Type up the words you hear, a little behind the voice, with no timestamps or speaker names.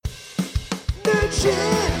So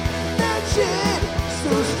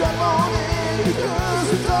strap on in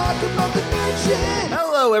because we talk about the nerd shit.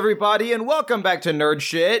 Hello, everybody, and welcome back to Nerd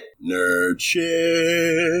Shit. Nerd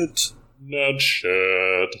shit. Nerd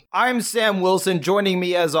shit. I'm Sam Wilson. Joining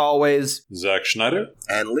me, as always, Zack Schneider.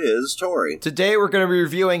 And Liz Torrey. Today, we're going to be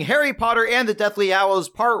reviewing Harry Potter and the Deathly Hallows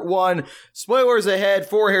Part 1. Spoilers ahead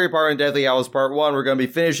for Harry Potter and Deathly Hallows Part 1. We're going to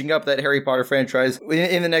be finishing up that Harry Potter franchise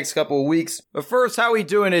in the next couple of weeks. But first, how are we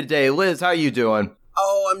doing today? Liz, how you doing?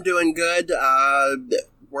 Oh, I'm doing good.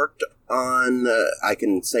 Worked on, I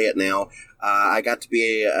can say it now, I got to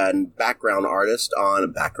be a background artist.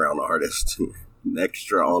 An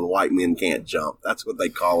extra on White Men Can't Jump. That's what they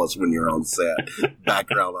call us when you're on set.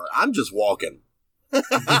 Background art. I'm just walking.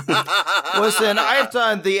 Listen, I've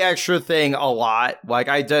done the extra thing a lot. Like,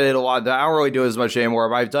 I did it a lot. I don't really do it as much anymore,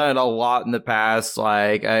 but I've done it a lot in the past.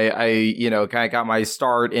 Like, I kind of got my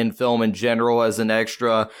start in film in general as an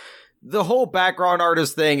extra. The whole background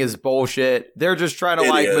artist thing is bullshit. They're just trying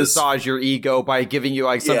to massage your ego by giving you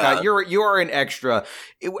like some kind. You are an extra.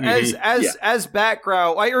 As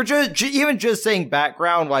background, like, or even just saying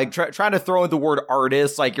background, like trying to throw in the word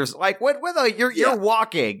artist, like you're like you're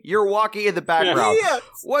walking in the background. Yeah.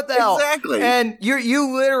 What the hell? Exactly. And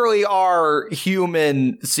you literally are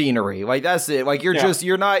human scenery. Like, that's it. Like, you're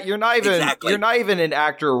not even an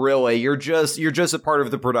actor, really. You're just a part of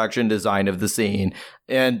the production design of the scene.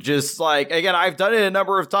 And just like, again, I've done it a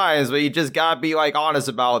number of times, but you just gotta be like honest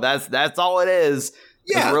about it. That's all it is.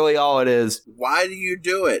 Yeah. That's really all it is. Why do you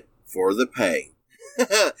do it? For the pay.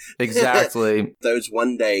 Exactly. Those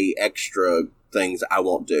one day extra things I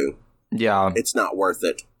won't do. Yeah. It's not worth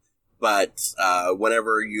it. But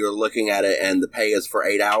whenever you're looking at it and the pay is for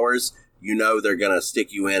 8 hours, you know they're going to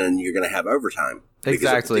stick you in and you're going to have overtime.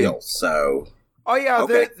 Exactly. Deal. So... Oh yeah,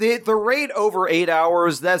 okay. the rate over 8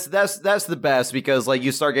 hours, that's the best, because like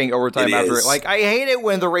you start getting overtime after it. Like, I hate it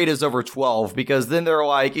when the rate is over 12, because then they're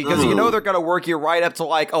like, because you know they're gonna work you right up to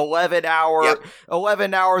like 11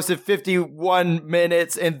 hours and 51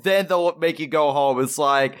 minutes, and then they'll make you go home. It's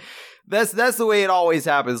like, that's the way it always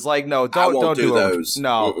happens. Like, no, don't do those.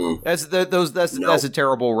 No, that's a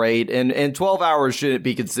terrible rate, and 12 hours shouldn't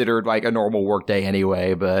be considered like a normal workday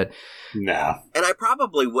anyway. But. Nah. And I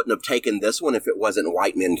probably wouldn't have taken this one if it wasn't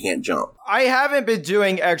White Men Can't Jump. I haven't been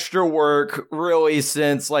doing extra work really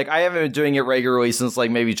since, like, I haven't been doing it regularly since,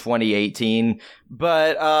 like, maybe 2018.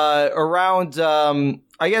 But around,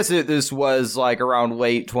 I guess this was, like, around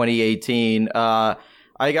late 2018, I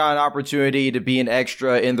got an opportunity to be an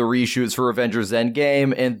extra in the reshoots for Avengers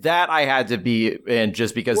Endgame, and that I had to be in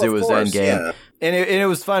just because it was Endgame. Yeah. And it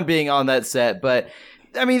was fun being on that set, but...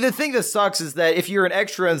 I mean, the thing that sucks is that if you're an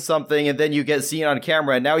extra in something and then you get seen on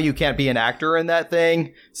camera, now you can't be an actor in that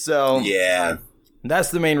thing. So yeah,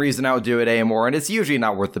 that's the main reason I would do it anymore. And it's usually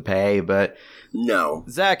not worth the pay, but no.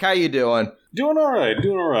 Zach, how you doing? Doing all right.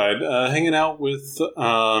 Hanging out with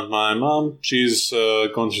my mom. She's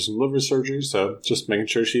going through some liver surgery, so just making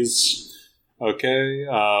sure she's okay.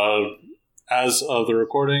 As of the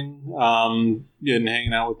recording, been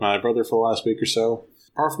hanging out with my brother for the last week or so.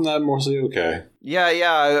 Apart from that, mostly okay. Yeah,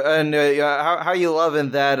 and how you loving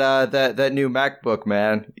that new MacBook,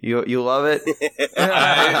 man? You love it?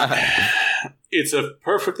 It's a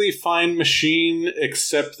perfectly fine machine,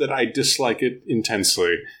 except that I dislike it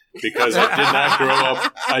intensely because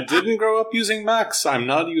I didn't grow up using Macs. I'm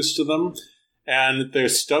not used to them, and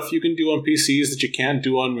there's stuff you can do on PCs that you can't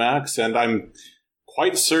do on Macs, and I'm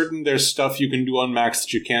quite certain there's stuff you can do on Macs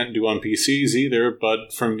that you can't do on PCs either.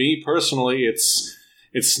 But for me personally,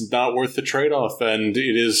 it's not worth the trade-off, and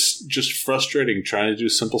it is just frustrating trying to do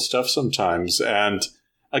simple stuff sometimes. And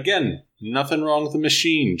again, nothing wrong with the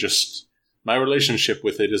machine, just my relationship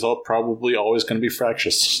with it is probably always going to be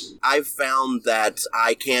fractious. I've found that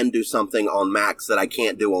I can do something on Macs that I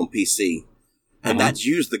can't do on PC. And that's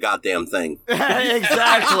use the goddamn thing.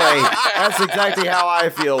 Exactly. That's exactly how I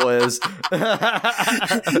feel, Liz.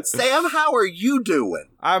 Sam, how are you doing?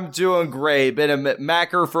 I'm doing great. Been a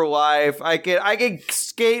Macker for life. I can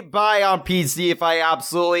skate by on PC if I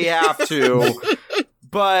absolutely have to.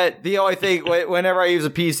 But the only thing, whenever I use a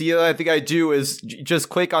PC, the only thing I do is just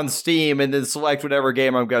click on Steam and then select whatever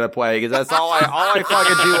game I'm going to play. Because that's all I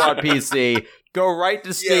fucking do on PC. Go right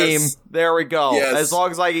to Steam. Yes. There we go. Yes. As long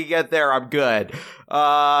as I can get there, I'm good.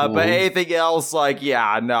 But anything else, like,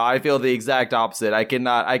 yeah, no, I feel the exact opposite. I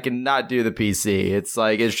cannot do the PC. It's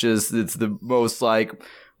like, it's the most, like,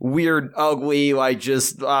 weird, ugly, like,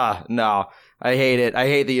 just, no. I hate it. I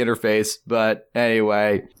hate the interface. But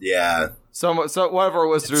anyway. Yeah. So one of our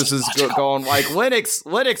listeners is going, like, Linux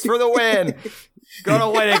for the win. Go to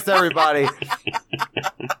Linux, everybody.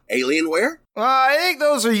 Alienware? I think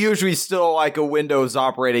those are usually still like a Windows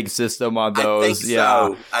operating system on those.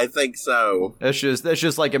 I think so. That's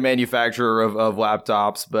just like a manufacturer of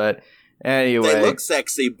laptops. But anyway, they look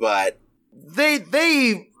sexy, but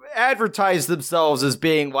they advertise themselves as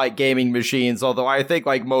being like gaming machines. Although I think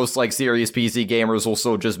like most like serious PC gamers will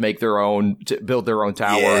still just make their own, build their own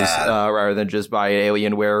towers rather than just buy an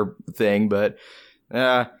Alienware thing. But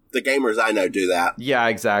the gamers I know do that. Yeah,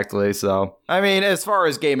 exactly. So, I mean, as far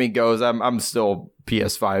as gaming goes, I'm still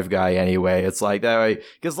PS5 guy anyway. It's like that way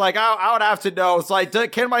because like I would have to know. It's like,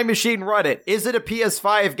 can my machine run it? Is it a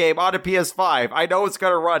PS5 game on a PS5? I know it's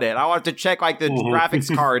gonna run it. I have to check like the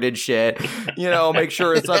graphics card and shit. Make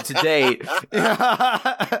sure it's up to date.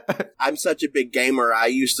 I'm such a big gamer. I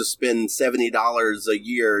used to spend $70 a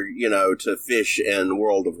year, to fish in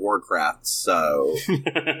World of Warcraft. So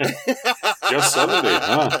just 70,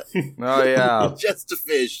 huh? Oh yeah, just to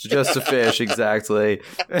fish. Just to fish, exactly.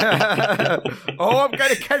 Oh, I'm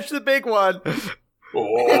gonna catch the big one.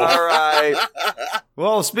 Oh. All right.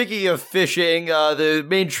 Well, speaking of fishing, the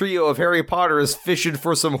main trio of Harry Potter is fishing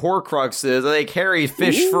for some Horcruxes. I think Harry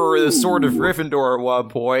fished for the Sword of Gryffindor at one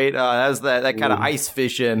point. That's that kind of ice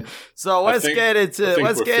fishing. So let's get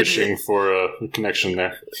fishing for a connection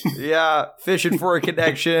there. Yeah, fishing for a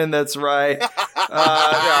connection. That's right.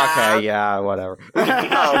 Okay, yeah, whatever. Oh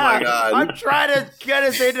my god! I'm trying to get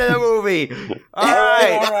us into the movie. All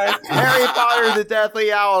right. Harry Potter and the Deathly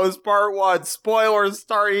Hallows Part 1. Spoilers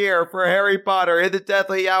start here for Harry Potter and the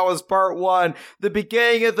Deathly Hallows Part 1. The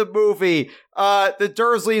beginning of the movie. The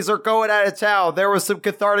Dursleys are going out of town. There was some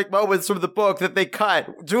cathartic moments from the book that they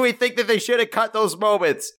cut. Do we think that they should have cut those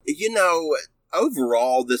moments?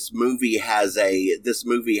 Overall, this movie has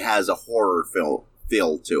a horror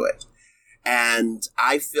feel to it. And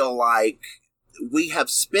I feel like we have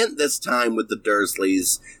spent this time with the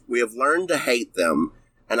Dursleys. We have learned to hate them.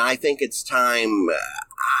 And I think it's time.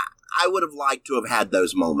 I would have liked to have had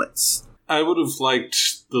those moments. I would have liked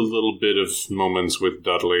the little bit of moments with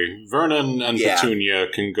Dudley. Vernon and Petunia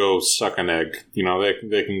can go suck an egg.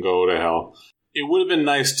 They can go to hell. It would have been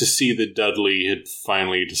nice to see that Dudley had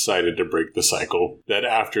finally decided to break the cycle. That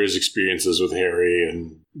after his experiences with Harry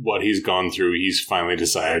and what he's gone through, he's finally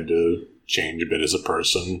decided to change a bit as a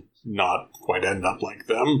person. Not quite end up like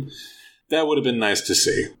them. That would have been nice to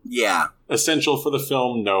see. Yeah. Essential for the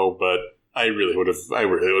film, no, but I really would have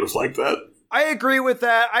liked that. I agree with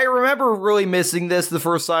that. I remember really missing this the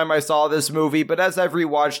first time I saw this movie, but as I've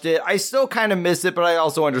rewatched it, I still kind of miss it, but I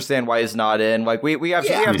also understand why it's not in. Like, we have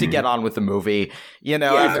to get on with the movie,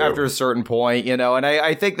 after a certain point, and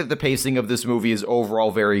I think that the pacing of this movie is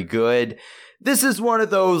overall very good. This is one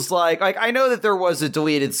of those, like I know that there was a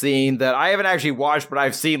deleted scene that I haven't actually watched, but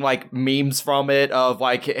I've seen, like, memes from it of,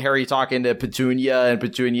 like, Harry talking to Petunia and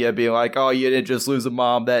Petunia being like, oh, you didn't just lose a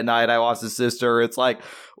mom that night, I lost a sister. It's like,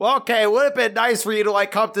 well, okay, it would have been nice for you to, like,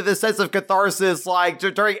 come to this sense of catharsis, like,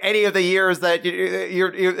 during any of the years that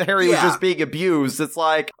Harry was just being abused. It's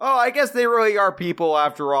like, oh, I guess they really are people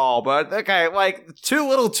after all. But, okay, like, too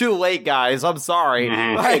little too late, guys. I'm sorry.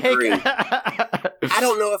 I agree. I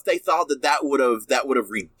don't know if they thought that would have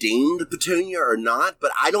redeemed Petunia or not,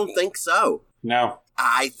 but I don't think so. No.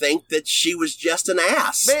 I think that she was just an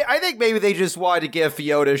ass. I think maybe they just wanted to give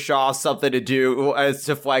Fiona Shaw something to do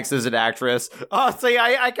to flex as an actress. Honestly,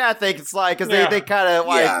 I kind of think it's like, because they kind of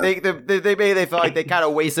like, they feel like they kind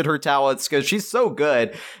of wasted her talents because she's so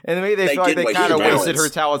good. And maybe they feel like they kind of wasted her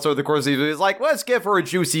talents over the course of the movie. It's like, let's give her a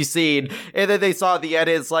juicy scene. And then they saw the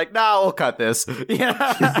edit. It's like, nah, we'll cut this.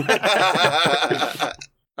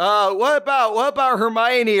 What about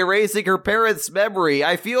Hermione erasing her parents' memory?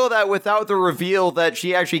 I feel that without the reveal that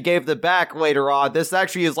she actually gave them back later on, this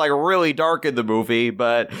actually is like really dark in the movie,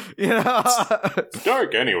 but it's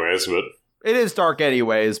dark anyways, but it is dark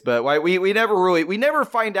anyways, but we never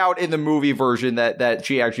find out in the movie version that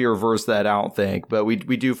she actually reversed that, I don't think, but we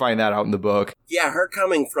do find that out in the book. Yeah, her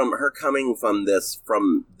coming from this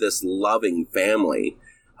loving family.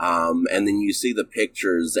 And then you see the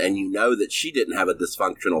pictures and you know that she didn't have a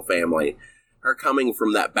dysfunctional family. Her coming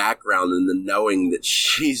from that background and then knowing that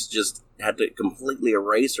she's just had to completely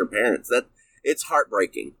erase her parents. It's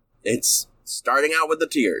heartbreaking. It's starting out with the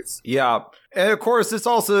tears. Yeah. And of course, it's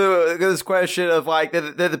also this question of like,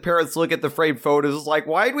 did the parents look at the framed photos? It's like,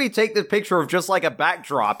 why did we take the picture of just like a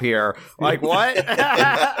backdrop here? Like, what?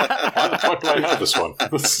 Why do I have this one?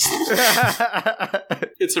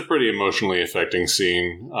 It's a pretty emotionally affecting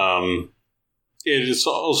scene. It is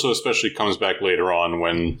also especially comes back later on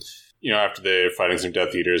when, after they're fighting some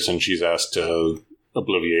Death Eaters and she's asked to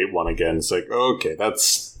obliviate one again. It's like, okay,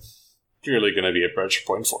 that's really going to be a pressure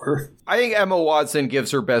point for her. I think Emma Watson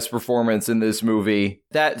gives her best performance in this movie.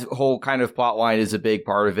 That whole kind of plot line is a big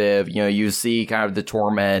part of it. You know, you see kind of the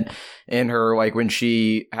torment in her, like when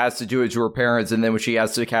she has to do it to her parents, and then when she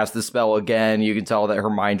has to cast the spell again, you can tell that her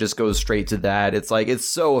mind just goes straight to that. It's like, it's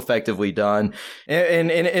so effectively done.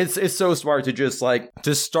 And it's so smart to just like,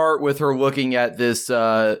 to start with her looking at this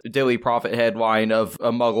Daily Prophet headline of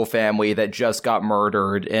a Muggle family that just got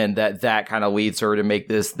murdered, and that kind of leads her to make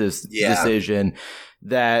this decision.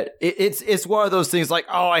 That it's one of those things like,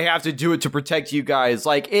 oh, I have to do it to protect you guys.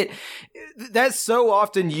 Like that's so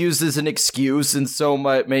often used as an excuse in so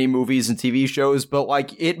many movies and TV shows, but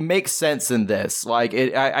like it makes sense in this. Like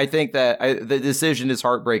I think that the decision is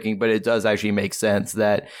heartbreaking, but it does actually make sense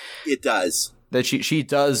that it does. That she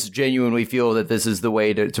does genuinely feel that this is the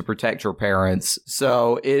way to protect her parents.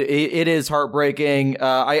 So it is heartbreaking.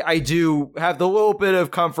 I do have the little bit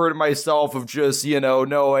of comfort in myself of just, you know,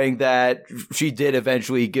 knowing that she did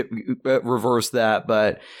eventually reverse that,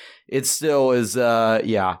 but it still is,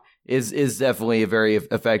 is definitely a very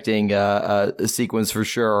affecting sequence for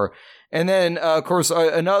sure. And then, of course,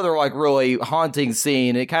 another like really haunting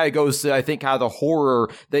scene. It kind of goes to, I think, how the horror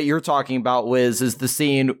that you're talking about, Liz, is the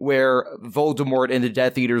scene where Voldemort and the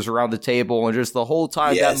Death Eaters are around the table, and just the whole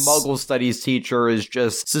time that Muggle studies teacher is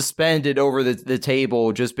just suspended over the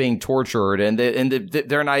table, just being tortured, and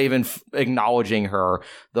they're not even acknowledging her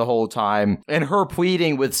the whole time. And her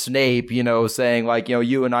pleading with Snape, you know, saying like, you know,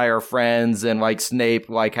 you and I are friends, and like Snape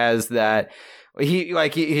like has that.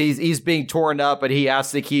 He's being torn up, but he has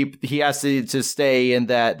to stay in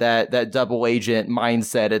that double agent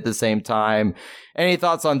mindset at the same time. Any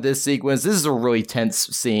thoughts on this sequence? This is a really tense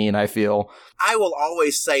scene, I feel. I will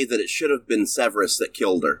always say that it should have been Severus that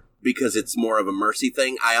killed her, because it's more of a mercy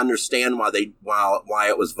thing. I understand why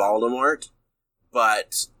it was Voldemort,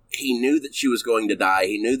 but he knew that she was going to die.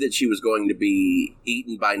 He knew that she was going to be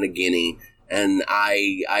eaten by Nagini, and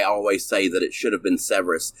I always say that it should have been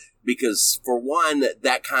Severus. Because, for one,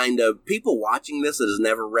 that kind of people watching this that has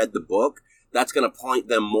never read the book, that's going to point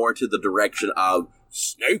them more to the direction of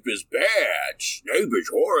Snape is bad, Snape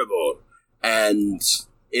is horrible. And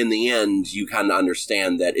in the end, you kind of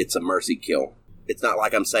understand that it's a mercy kill. It's not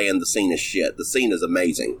like I'm saying the scene is shit. The scene is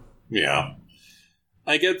amazing. Yeah.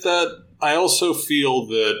 I get that. I also feel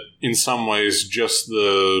that, in some ways, just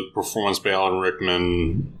the performance by Alan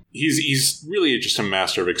Rickman... He's really just a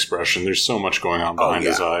master of expression. There's so much going on behind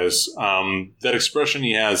his eyes. That expression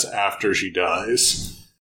he has after she dies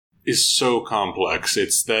is so complex.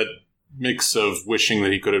 It's that mix of wishing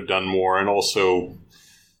that he could have done more, and also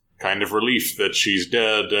kind of relief that she's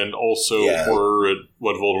dead, and also horror at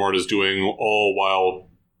what Voldemort is doing, all while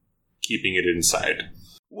keeping it inside.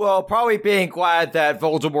 Well, probably being glad that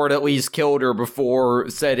Voldemort at least killed her before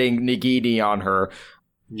setting Nagini on her.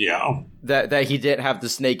 Yeah. That he didn't have the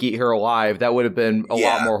snake eat her alive. That would have been a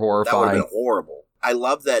lot more horrifying. That would have been horrible. I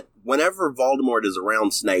love that whenever Voldemort is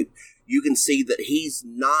around Snape, you can see that he's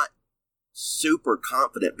not super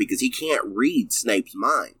confident because he can't read Snape's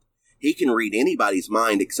mind. He can read anybody's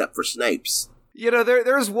mind except for Snape's. You know,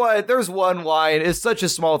 there's one line, it's such a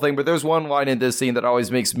small thing, but there's one line in this scene that always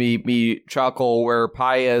makes me chuckle, where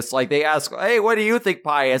Pius, like, they ask, hey, what do you think,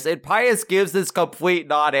 Pius? And Pius gives this complete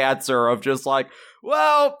non-answer of just like,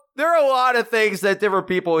 well, there are a lot of things that different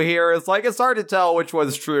people hear. It's like, it's hard to tell which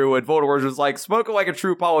one's true. And Voldemort was like, smoking like a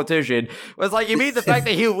true politician. It's like, you mean the fact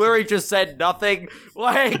that he literally just said nothing?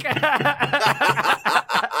 Like, exactly.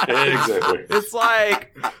 It's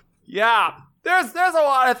like, yeah, there's a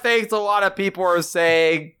lot of things a lot of people are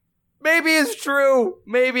saying. Maybe it's true.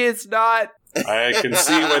 Maybe it's not. I can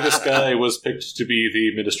see why this guy was picked to be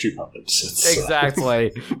the Ministry puppet.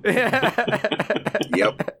 Exactly.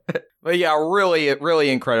 Yep. But yeah, really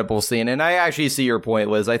incredible scene. And I actually see your point,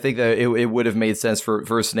 Liz. I think that it would have made sense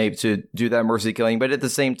for Snape to do that mercy killing. But at the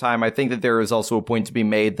same time, I think that there is also a point to be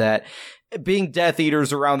made that being Death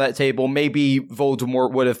Eaters around that table, maybe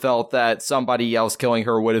Voldemort would have felt that somebody else killing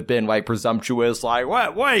her would have been like presumptuous. Like,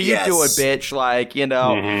 what are you doing, bitch? Like, you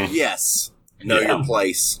know. Mm-hmm. Yes. Know your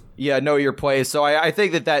place. Yeah, know your place. So I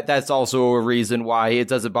think that's also a reason why it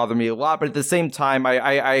doesn't bother me a lot. But at the same time,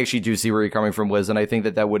 I actually do see where you're coming from, Liz. And I think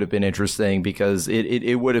that would have been interesting because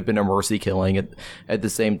it would have been a mercy killing at the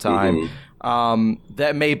same time. Mm-hmm.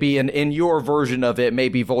 That maybe in your version of it,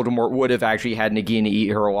 maybe Voldemort would have actually had Nagini eat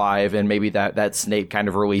her alive, and maybe that Snape kind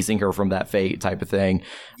of releasing her from that fate type of thing.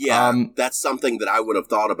 Yeah, that's something that I would have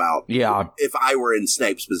thought about. Yeah, if I were in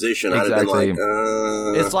Snape's position, I'd have been like,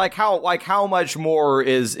 It's like how much more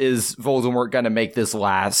is Voldemort gonna make this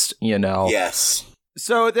last? You know? Yes.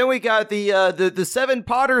 So then we got the Seven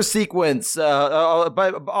Potter sequence. A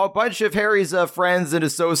bunch of Harry's friends and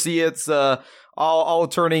associates, all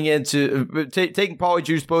turning into taking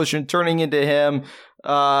Polyjuice Potion, turning into him.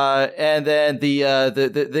 And then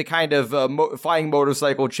the kind of flying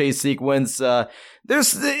motorcycle chase sequence.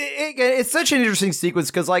 It's such an interesting sequence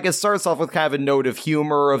because like it starts off with kind of a note of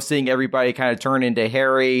humor of seeing everybody kind of turn into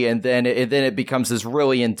Harry, and then it becomes this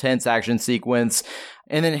really intense action sequence.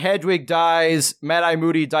 And then Hedwig dies, Mad-Eye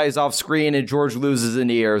Moody dies off screen, and George loses an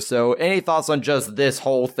ear. So any thoughts on just this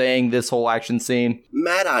whole thing, this whole action scene?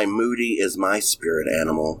 Mad-Eye Moody is my spirit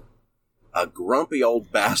animal. A grumpy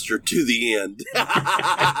old bastard to the end.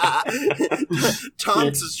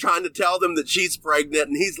 Tonks is trying to tell them that she's pregnant,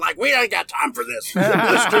 and he's like, we ain't got time for this.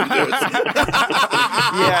 Let's do this.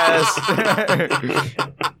 Yes.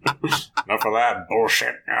 Enough of that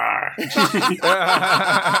bullshit.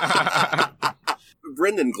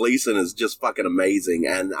 Brendan Gleeson is just fucking amazing,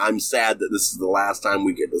 and I'm sad that this is the last time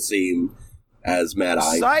we get to see him as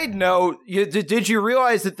Mad-Eye. Side note, did you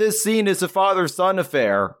realize that this scene is a father-son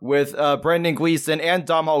affair with Brendan Gleeson and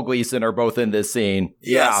Domhnall Gleeson are both in this scene?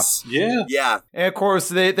 Yes. Yeah. And of course,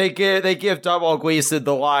 they give Domhnall Gleeson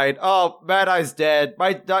the line, "Oh, Mad-Eye's dead.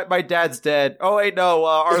 My dad's dead. Oh wait, no,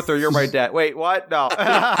 Arthur, you're my dad. Wait, what? No."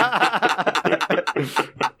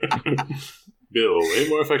 Bill, way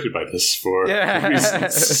more affected by this for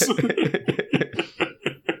reasons.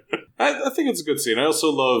 I think it's a good scene. I also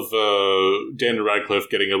love Daniel Radcliffe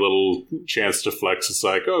getting a little chance to flex. It's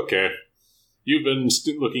like, okay, you've been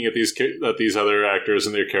looking at these other actors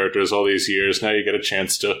and their characters all these years. Now you get a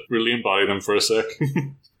chance to really embody them for a sec.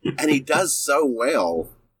 And he does so well.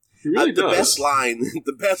 He really does.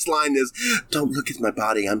 The best line is, "Don't look at my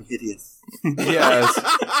body, I'm hideous." Yes.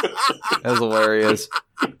 That's hilarious.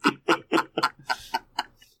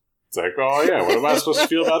 It's like, oh yeah, what am I supposed to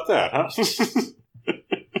feel about that, huh?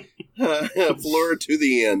 Fleur to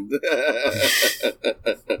the end.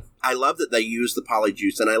 I love that they use the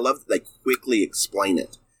polyjuice, and I love that they quickly explain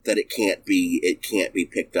it, that it can't be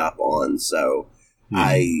picked up on. So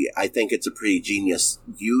I think it's a pretty genius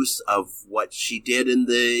use of what she did in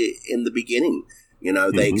the beginning. You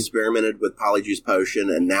know, they experimented with Polyjuice Potion,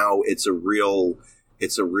 and now it's a real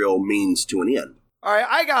means to an end. All right,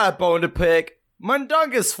 I got a bone to pick.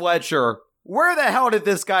 Mundungus Fletcher. Where the hell did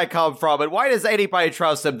this guy come from, and why does anybody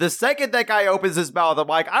trust him? The second that guy opens his mouth, I'm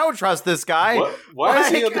like, I don't trust this guy. What? Why is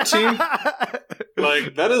he on the team?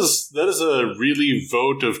 Like, that is a really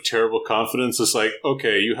vote of terrible confidence. It's like,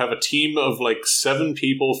 okay, you have a team of like 7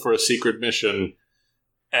 people for a secret mission,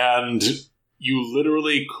 and you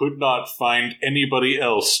literally could not find anybody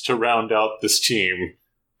else to round out this team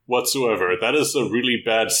whatsoever. That is a really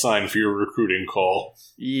bad sign for your recruiting call.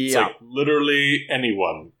 Yeah. It's like literally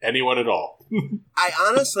anyone at all. I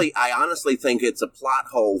honestly think it's a plot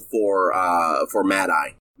hole for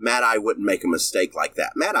Mad-Eye. Mad-Eye wouldn't make a mistake like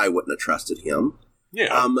that. Mad-Eye wouldn't have trusted him.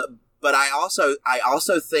 Yeah. But I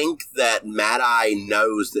also think that Mad-Eye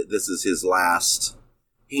knows that this is his last.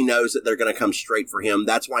 He knows that they're going to come straight for him.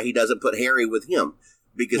 That's why he doesn't put Harry with him,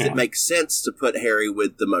 because it makes sense to put Harry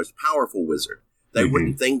with the most powerful wizard. They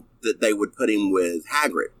wouldn't think that they would put him with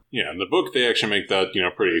Hagrid. Yeah, in the book, they actually make that,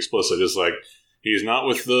 pretty explicit. It's like, he's not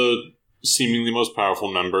with the seemingly most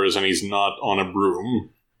powerful members, and he's not on a broom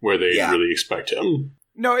where they really expect him.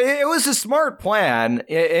 No, it was a smart plan,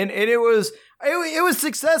 and it was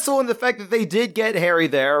successful in the fact that they did get Harry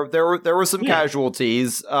there. There were some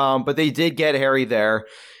casualties, but they did get Harry there.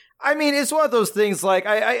 I mean, it's one of those things, like,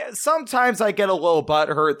 I sometimes I get a little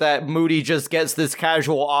butthurt that Moody just gets this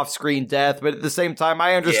casual off-screen death, but at the same time,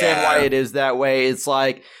 I understand why it is that way. It's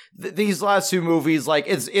like, these last 2 movies, like,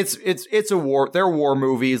 it's a war, they're war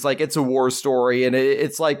movies, like, it's a war story, and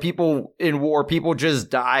it's like, people in war, people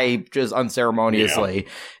just die just unceremoniously.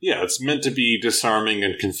 Yeah, it's meant to be disarming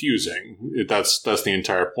and confusing. That's the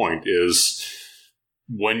entire point, is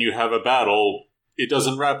when you have a battle, it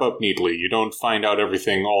doesn't wrap up neatly. You don't find out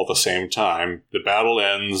everything all at the same time. The battle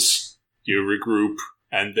ends, you regroup,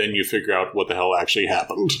 and then you figure out what the hell actually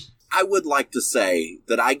happened. I would like to say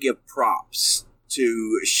that I give props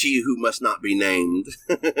to She Who Must Not Be Named.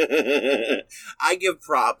 I give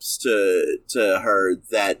props to her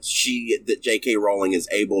that J.K. Rowling is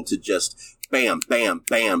able to just bam, bam,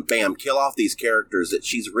 bam, bam, kill off these characters that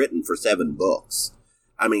she's written for 7 books.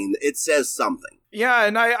 I mean, it says something. Yeah,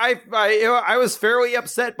 and I was fairly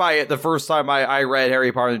upset by it the first time I read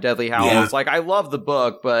Harry Potter and the Deathly Hallows. Yeah. Like, I love the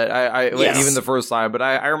book, but even the first time, but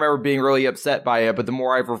I remember being really upset by it. But the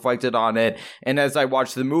more I've reflected on it, and as I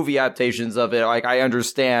watch the movie adaptations of it, like, I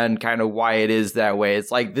understand kind of why it is that way.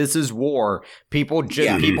 It's like, this is war. People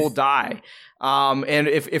die. And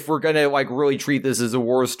if we're gonna like really treat this as a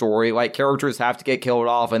war story, like characters have to get killed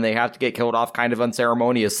off, and they have to get killed off kind of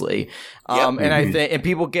unceremoniously. And I think, and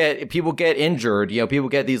people get injured. You know, people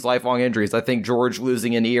get these lifelong injuries. I think George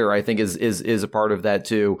losing an ear, I think, is a part of that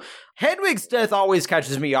too. Hedwig's death always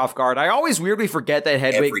catches me off guard. I always weirdly forget that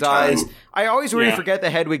Hedwig dies. I always really forget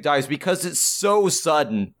that Hedwig dies because it's so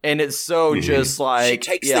sudden and it's so just like she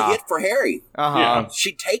takes the hit for Harry. Yeah.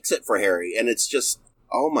 She takes it for Harry, and it's just.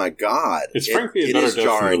 Oh my God! It's frankly a better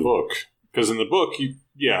death in the book, because in the book,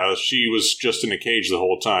 she was just in a cage the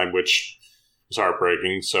whole time, which was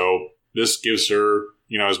heartbreaking. So this gives her,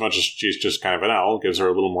 as much as she's just kind of an owl, gives her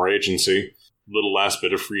a little more agency, a little last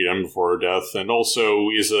bit of freedom before her death, and also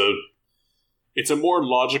it's a more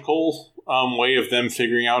logical way of them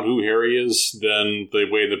figuring out who Harry is than the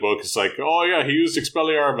way the book is like, oh yeah, he used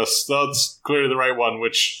Expelliarmus, that's clearly the right one,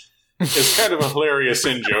 which. It's kind of a hilarious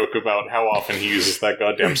in-joke about how often he uses that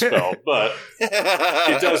goddamn spell, but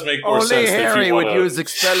it does make more sense. Only Harry would use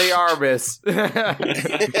Expelliarmus.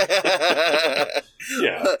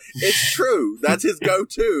 Yeah. It's true. That's his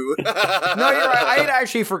go-to. No, you're right. I had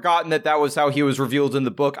actually forgotten that was how he was revealed in the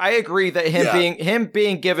book. I agree that him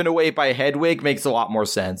being given away by Hedwig makes a lot more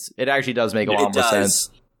sense. It actually does make a lot more sense.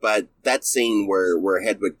 But that scene where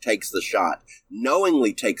Hedwig takes the shot,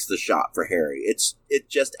 knowingly takes the shot for Harry, it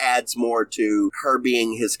just adds more to her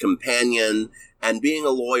being his companion and being a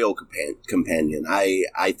loyal companion.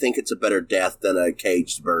 I think it's a better death than a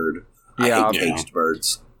caged bird. Yeah. I hate caged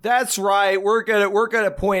birds. That's right. We're gonna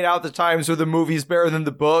point out the times where the movie's better than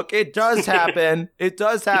the book. It does happen. It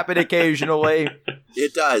does happen occasionally.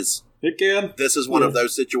 It does. It can. This is one of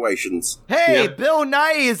those situations. Hey, Bill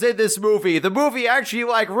Nye is in this movie. The movie actually,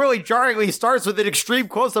 really jarringly starts with an extreme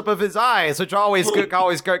close-up of his eyes, which always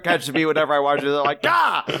catches me whenever I watch it. They're like,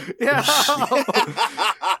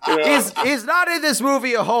 He's not in this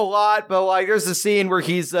movie a whole lot, but, there's a scene where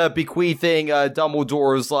he's bequeathing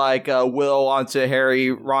Dumbledore's, will onto Harry,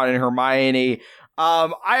 Ron, and Hermione.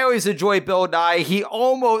 I always enjoy Bill Nye. He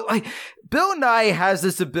almost, Bill Nye has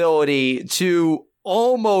this ability to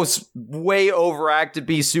almost way overact to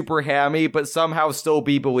be super hammy, but somehow still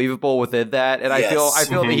be believable within that. And I feel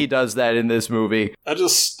that he does that in this movie. I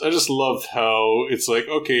just love how it's like,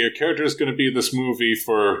 okay, your character is going to be in this movie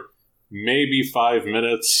for maybe 5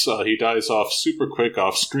 minutes. He dies off super quick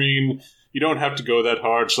off screen. You don't have to go that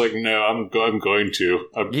hard. It's like, no, I'm going to.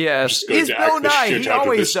 I'm just going to act the shit out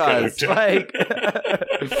of this character.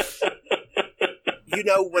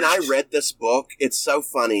 When I read this book, it's so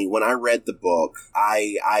funny. When I read the book,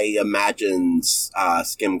 I imagined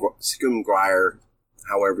Scrimgeour,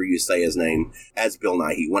 however you say his name, as Bill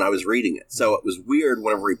Nighy when I was reading it. So it was weird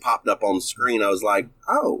whenever he popped up on the screen. I was like,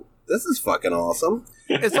 oh, this is fucking awesome.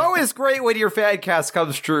 It's always great when your fan cast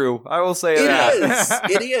comes true. I will say that.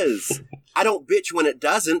 It is. I don't bitch when it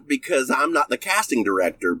doesn't because I'm not the casting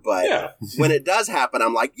director, but when it does happen,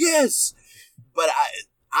 I'm like, yes. But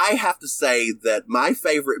I have to say that my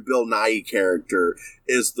favorite Bill Nighy character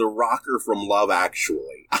is the rocker from Love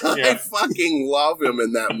Actually. I fucking love him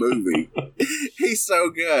in that movie. He's so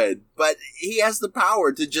good. But he has the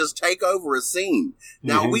power to just take over a scene.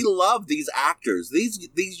 Now, we love these actors.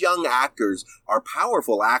 These young actors are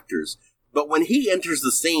powerful actors. But when he enters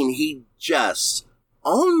the scene, he just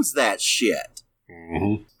owns that shit.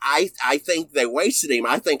 Mm-hmm. I think they wasted him.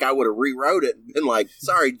 I think I would have rewrote it and been like,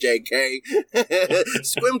 sorry, JK.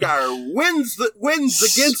 Scrimgeour wins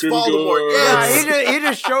against Voldemort. Yes. Yeah, he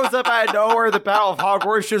just shows up out of nowhere. The Battle of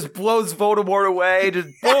Hogwarts just blows Voldemort away. Just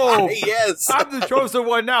boom. Yes. I'm the chosen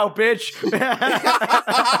one now, bitch. The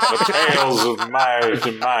tales of my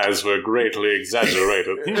demise were greatly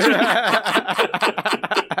exaggerated.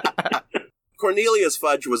 Cornelius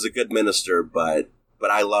Fudge was a good minister, but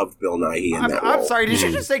I loved Bill Nighy in that role. I'm sorry, did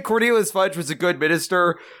you just say Cornelius Fudge was a good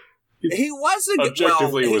minister? He was a good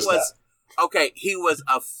Objectively, he was okay, he was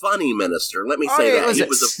a funny minister. Let me say that. He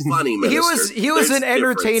was a funny minister. He was an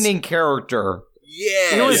entertaining character.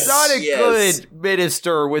 Yes. He was not a good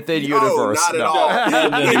minister within universe. Not at all.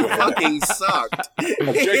 He fucking sucked.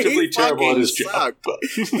 Objectively terrible at his job.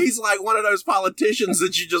 He's like one of those politicians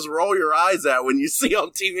that you just roll your eyes at when you see on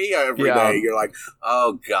TV every day. You're like,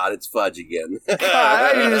 oh God, it's Fudge again.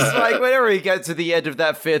 Just whenever he gets to the end of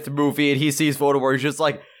that 5th movie and he sees Voldemort, he's just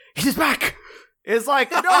like, he's back. It's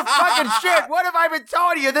like, no fucking shit. What have I been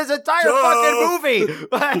telling you this entire fucking movie?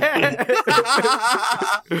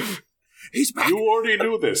 He's back. You already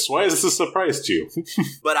knew this. Why is this a surprise to you?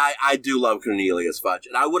 But I do love Cornelius Fudge,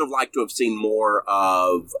 and I would have liked to have seen more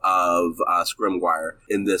of Scrimgeour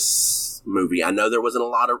in this movie. I know there wasn't a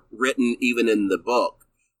lot of written even in the book,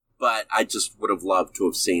 but I just would have loved to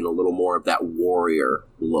have seen a little more of that warrior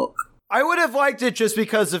look. I would have liked it just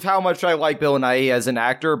because of how much I like Bill Nighy as an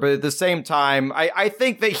actor, but at the same time, I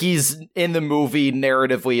think that he's in the movie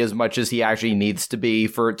narratively as much as he actually needs to be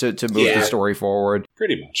to move the story forward.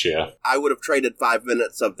 Pretty much, yeah. I would have traded 5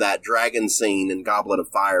 minutes of that dragon scene in Goblet of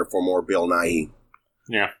Fire for more Bill Nighy.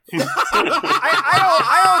 Yeah.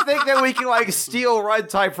 I don't think that we can like steal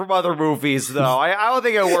runtime from other movies though. I don't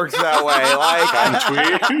think it works that way.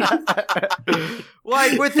 Like,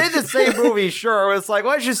 like within the same movie, sure. It's like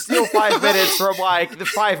let's just steal 5 minutes from like the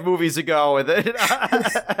 5 movies ago, and then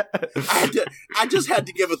I just had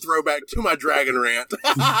to give a throwback to my dragon rant.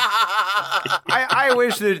 I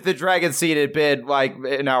wish that the dragon scene had been like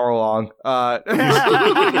an hour long. Oh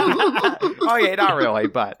yeah, not really,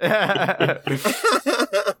 but.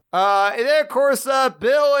 And then, of course,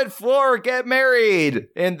 Bill and Fleur get married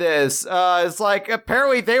in this. It's like,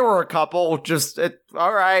 apparently they were a couple,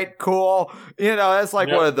 all right, cool. You know, that's like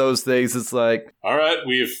one of those things. It's like... All right,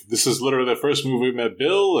 this is literally the first movie we met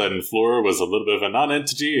Bill, and Fleur was a little bit of a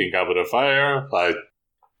non-entity in Goblet of Fire. I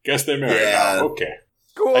guess they're married now. Okay.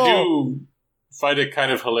 Cool. I do find it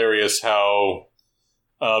kind of hilarious how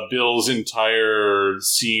Bill's entire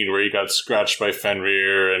scene where he got scratched by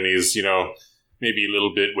Fenrir, and he's, you know... maybe a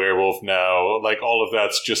little bit werewolf now. Like, all of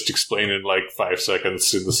that's just explained in, like, 5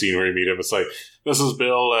 seconds in the scene where you meet him. It's like, this is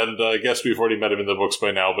Bill, and I guess we've already met him in the books by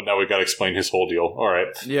now, but now we've got to explain his whole deal. All right.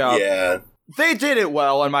 Yeah. They did it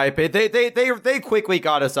well, in my opinion. They quickly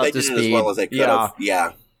got us up to speed. They did it as well as they could have.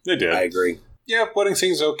 Yeah. They did. I agree. Yeah, wedding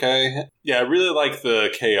scene's okay. Yeah, I really like the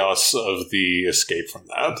chaos of the escape from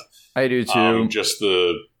that. I do, too. Just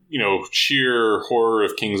the, you know, sheer horror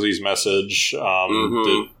of Kingsley's message.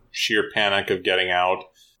 The sheer panic of getting out.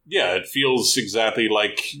 Yeah, it feels exactly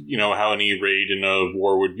like, you know, how any raid in a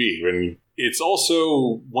war would be. And it's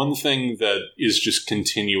also one thing that is just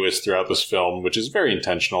continuous throughout this film, which is very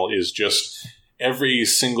intentional, is just every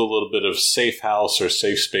single little bit of safe house or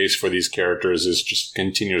safe space for these characters is just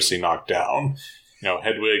continuously knocked down. You know,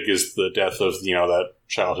 Hedwig is the death of, you know, that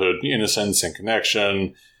childhood innocence and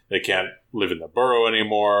connection. They can't live in the burrow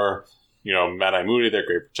anymore. You know, Mad-Eye Moody, their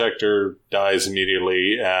great protector, dies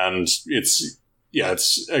immediately, and it's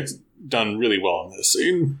done really well in this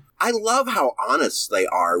scene. I love how honest they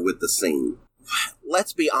are with the scene.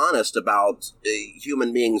 Let's be honest about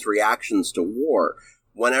human beings' reactions to war.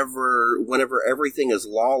 Whenever everything is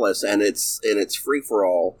lawless and it's free for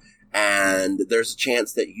all, and there's a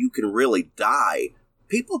chance that you can really die,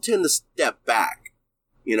 people tend to step back.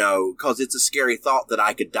 You know, because it's a scary thought that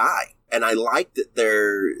I could die. And I like that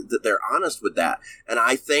they're honest with that. And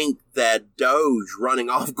I think that Doge running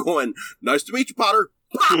off going, "Nice to meet you, Potter."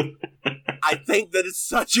 I think it's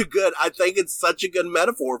such a good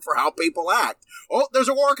metaphor for how people act. Oh, there's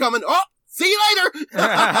a war coming. Oh, see you later.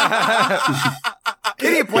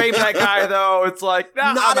 Can you blame that guy though? It's like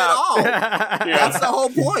not at all. That's the whole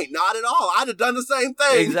point. Not at all. I'd have done the same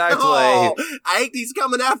thing. Exactly. Oh, I hate he's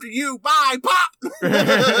coming after you. Bye, Pop.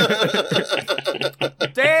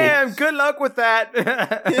 Damn. Good luck with that.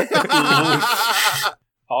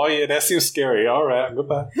 Oh yeah, that seems scary. All right,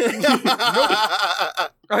 goodbye.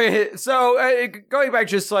 Okay, so going back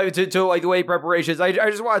just slightly to like the way preparations, I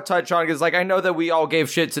just want to touch on, because like I know that we all gave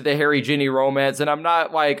shit to the Harry Ginny romance, and I'm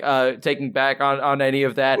not like taking back on any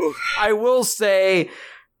of that. I will say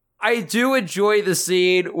I do enjoy the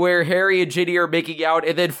scene where Harry and Ginny are making out,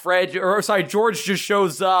 and then George just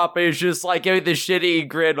shows up and is just like giving the shitty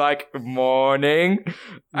grin, like morning.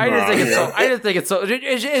 I just think it's so.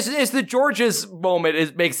 It's the George's moment.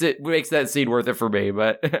 It makes that scene worth it for me.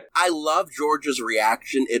 But I love George's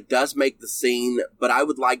reaction. It does make the scene, but I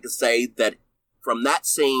would like to say that from that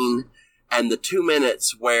scene and the 2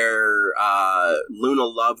 minutes where Luna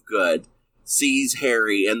Lovegood sees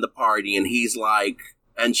Harry in the party, and he's like.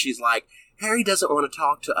 And she's like, Harry doesn't want to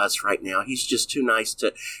talk to us right now. He's just too nice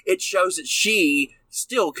to... It shows that she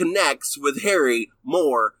still connects with Harry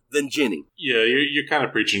more than Ginny. Yeah, you're kind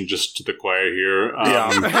of preaching just to the choir here.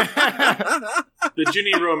 The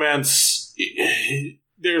Ginny romance...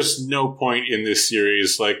 There's no point in this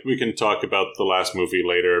series. Like, we can talk about the last movie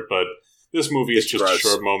later, but this movie is just gross. A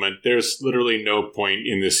short moment. There's literally no point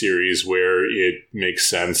in the series where it makes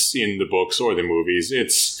sense in the books or the movies.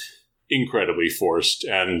 It's... incredibly forced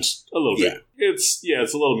and a little bit. It's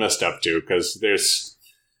a little messed up too, because there's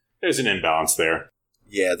an imbalance there.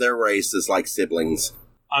 Yeah, their race is like siblings.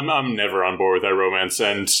 I'm never on board with that romance,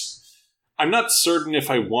 and I'm not certain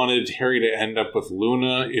if I wanted Harry to end up with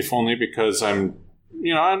Luna, if only because I'm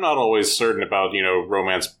not always certain about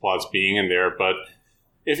romance plots being in there. But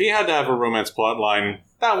if he had to have a romance plot line,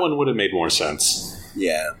 that one would have made more sense.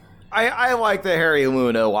 Yeah. I like the Harry and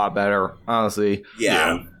Luna a lot better, honestly.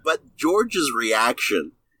 Yeah. But George's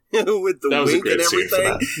reaction with the That was a wink great and scene for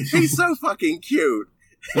everything. that. He's so fucking cute.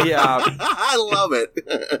 Yeah. I love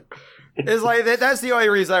it. It's like that's the only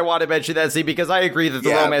reason I want to mention that scene, because I agree that the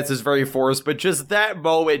romance is very forced, but just that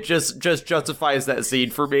moment just justifies that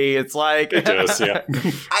scene for me. It's like It does, yeah.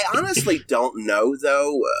 I honestly don't know,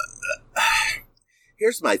 though.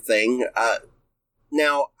 Here's my thing.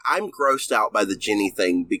 Now, I'm grossed out by the Ginny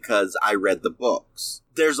thing because I read the books.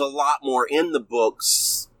 There's a lot more in the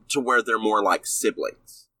books to where they're more like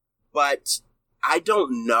siblings. But I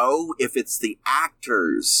don't know if it's the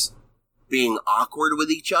actors being awkward with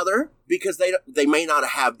each other, because they may not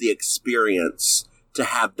have the experience to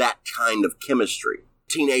have that kind of chemistry.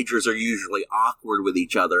 Teenagers are usually awkward with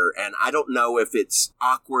each other, and I don't know if it's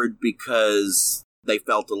awkward because they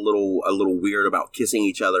felt a little weird about kissing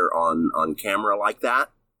each other on camera like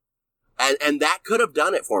that. And that could have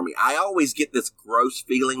done it for me. I always get this gross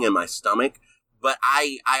feeling in my stomach, but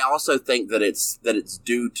I also think that it's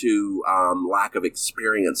due to lack of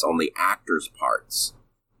experience on the actors' parts,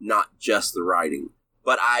 not just the writing.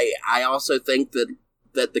 But I also think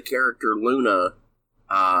that the character Luna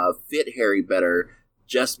fit Harry better,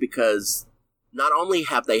 just because not only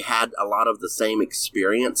have they had a lot of the same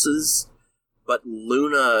experiences, but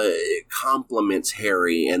Luna compliments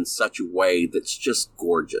Harry in such a way that's just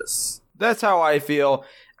gorgeous. That's how I feel.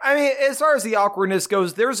 I mean, as far as the awkwardness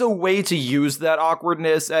goes, there's a way to use that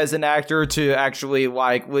awkwardness as an actor to actually,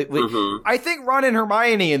 like, I think Ron and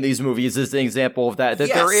Hermione in these movies is an example of that. That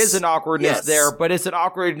Yes. there is an awkwardness Yes. there, but it's an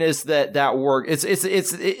awkwardness that works.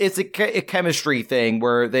 It's a chemistry thing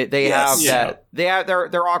where they Yes. have that.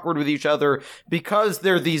 They're awkward with each other because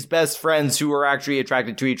they're these best friends who are actually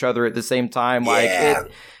attracted to each other at the same time. Like, Yeah.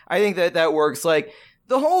 I think that works. Like,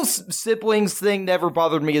 the whole siblings thing never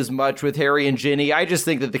bothered me as much with Harry and Ginny. I just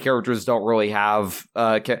think that the characters don't really have.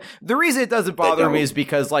 The reason it doesn't bother me is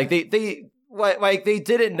because like they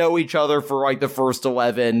didn't know each other for like the first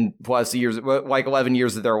 11 plus years, like 11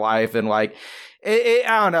 years of their life, and like. I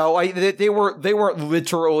don't know. Like they weren't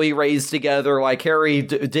literally raised together. Like Harry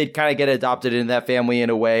did kind of get adopted in that family in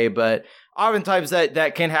a way, but oftentimes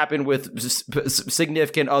that can happen with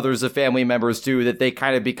significant others of family members too, that they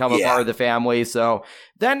kind of become a part of the family. So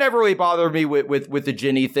that never really bothered me with the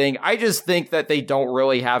Ginny thing. I just think that they don't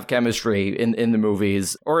really have chemistry in the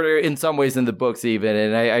movies, or in some ways in the books even.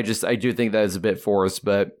 And I do think that is a bit forced.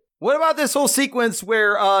 But what about this whole sequence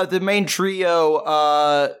where the main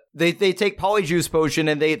trio they take Polyjuice Potion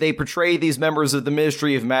and they portray these members of the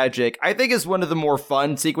Ministry of Magic? I think is one of the more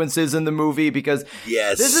fun sequences in the movie, because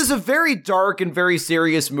this is a very dark and very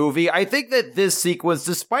serious movie. I think that this sequence,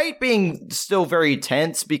 despite being still very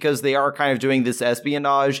tense because they are kind of doing this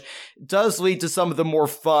espionage, does lead to some of the more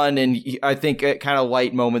fun and I think kind of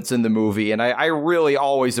light moments in the movie. And I really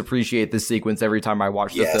always appreciate this sequence every time I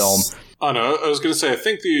watch the film. Oh, no, I was going to say, I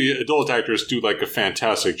think the adult actors do like a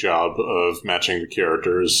fantastic job of matching the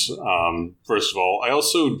characters. First of all, I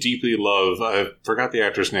also deeply love, I forgot the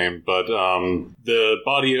actor's name, but the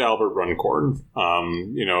body of Albert Runcorn.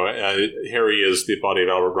 Harry is the body of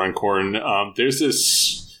Albert Runcorn. There's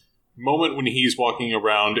this moment when he's walking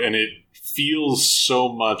around and it feels so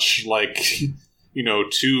much like...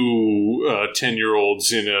 two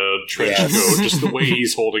 10-year-olds in a trench coat, just the way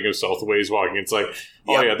he's holding himself, the way he's walking. It's like,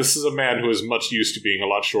 this is a man who is much used to being a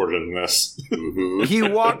lot shorter than this. He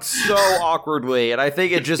walks so awkwardly, and I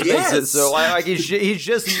think it just makes it so, like he's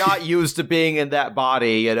just not used to being in that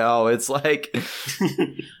body, It's like...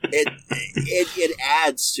 it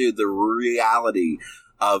adds to the reality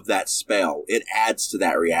of that spell. It adds to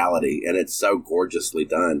that reality, and it's so gorgeously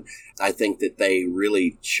done. I think that they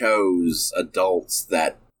really chose adults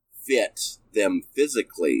that fit them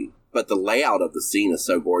physically, but the layout of the scene is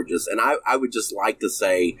so gorgeous. And I would just like to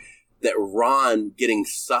say that Ron getting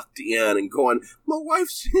sucked in and going, my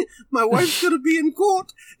wife's gonna be in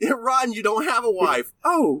court. And Ron, you don't have a wife.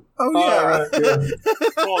 Oh yeah. Right,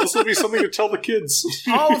 well, this will be something to tell the kids.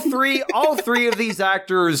 all three of these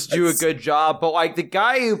actors do a good job, but like the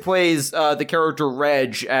guy who plays the character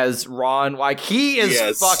Reg as Ron, like he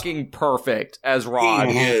is fucking perfect as Ron.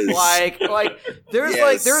 He is. Like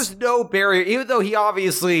there's no barrier, even though he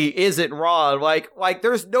obviously isn't Ron. Like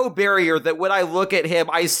there's no barrier that when I look at him,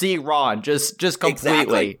 I see Ron just completely.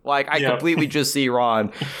 Exactly. Like I completely just see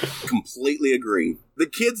Ron. Completely agree. The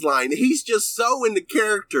kid's line, he's just so into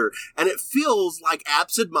character, and it feels like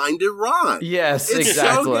absent-minded Ron. Yes, it's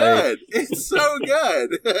exactly. So good. It's so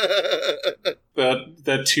good.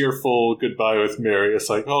 that tearful goodbye with Mary. It's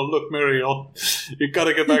like, oh, look, Mary, you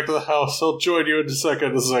gotta get back to the house. I'll join you in a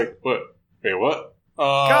second. It's like, what? Wait, what?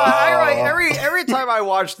 God, every time I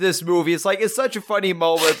watch this movie, it's like, it's such a funny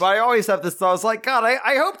moment, but I always have this thought, it's like, God,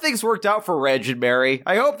 I hope things worked out for Reg and Mary.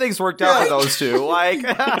 I hope things worked out for those two. Like,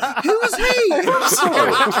 who's he?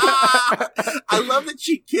 I love that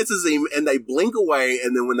she kisses him and they blink away,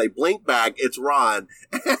 and then when they blink back, it's Ron.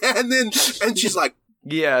 and she's like,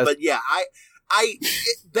 yeah. But yeah,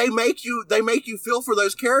 they make you feel for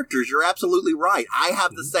those characters. You're absolutely right. I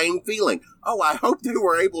have the same feeling. Oh, I hope they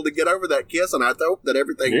were able to get over that kiss, and I hope that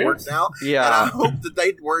everything worked out. Yeah. And I hope that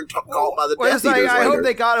they weren't caught by the Death Eaters I hope later.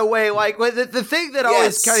 they got away. Like, the thing that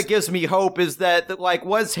always kind of gives me hope is that, like,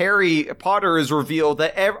 once Harry Potter is revealed,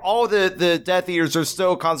 that all the Death Eaters are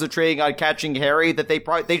still concentrating on catching Harry, that they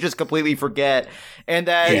just completely forget. And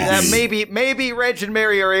that maybe Reg and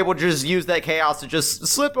Mary are able to just use that chaos to just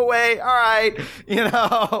slip away. All right, you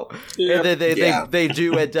know. Yeah. And then they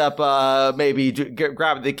do end up maybe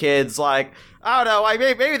grabbing the kids. Like, I don't know. Like,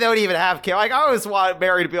 maybe they don't even have kids. Like, I always want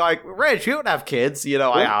Mary to be like, Reg, you don't have kids. You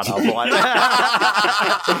know, I don't know.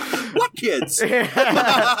 What kids? but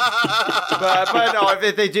no,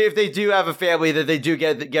 if they do have a family, that they do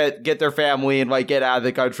get their family and like get out of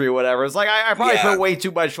the country or whatever. It's like I probably put way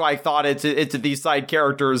too much like thought into these side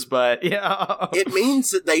characters, but yeah, it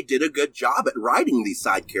means that they did a good job at writing these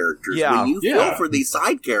side characters. Yeah. When you feel for these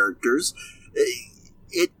side characters,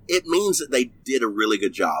 it means that they did a really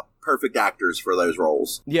good job. Perfect actors for those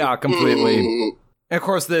roles. Yeah, completely. And of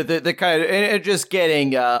course, the kind of and just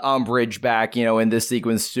getting Umbridge back, you know, in this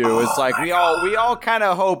sequence too. It's like we all kind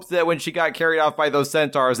of hoped that when she got carried off by those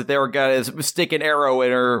centaurs that they were gonna stick an arrow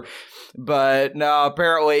in her. But no,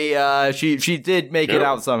 apparently she did make it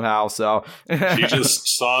out somehow. So she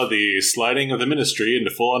just saw the sliding of the Ministry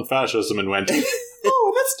into full-on fascism and went,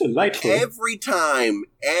 "Oh, that's delightful." Every time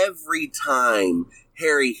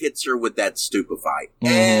Harry hits her with that stupefy,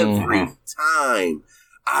 every time,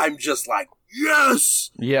 I'm just like, yes!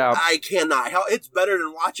 Yeah. I cannot help. It's better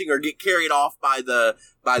than watching her get carried off by the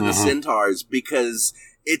centaurs, because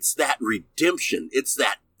it's that redemption. It's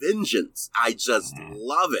that vengeance. I just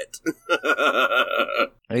love it.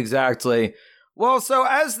 Exactly. Well, so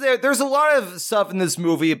as there's a lot of stuff in this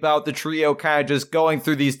movie about the trio kind of just going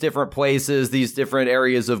through these different places, these different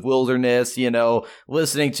areas of wilderness, you know,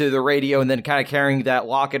 listening to the radio and then kind of carrying that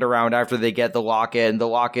locket around after they get the locket, and the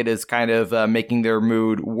locket is kind of making their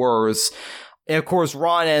mood worse. And of course,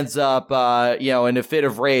 Ron ends up, in a fit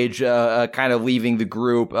of rage, kind of leaving the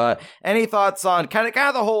group. Any thoughts on kind of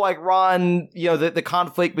the whole, like, Ron, you know, the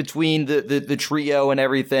conflict between the trio and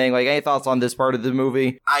everything? Like, any thoughts on this part of the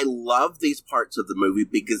movie? I love these parts of the movie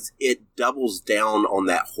because it doubles down on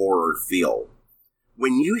that horror feel.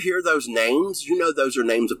 When you hear those names, you know those are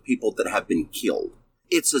names of people that have been killed.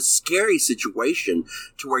 It's a scary situation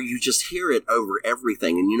to where you just hear it over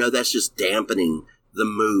everything, and you know that's just dampening the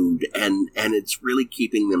mood, and it's really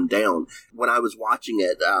keeping them down. When I was watching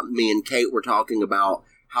it, me and Kate were talking about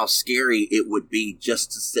how scary it would be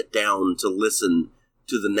just to sit down to listen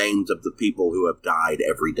to the names of the people who have died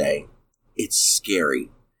every day. It's scary.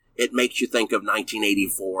 It makes you think of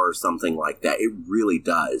 1984 or something like that. It really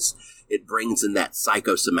does. It brings in that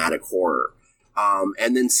psychosomatic horror.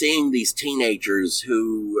 And then seeing these teenagers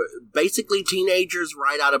basically teenagers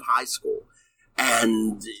right out of high school,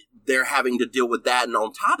 and they're having to deal with that. And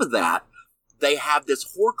on top of that, they have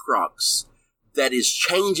this Horcrux that is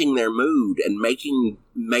changing their mood and making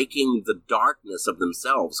the darkness of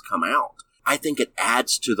themselves come out. I think it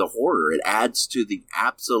adds to the horror. It adds to the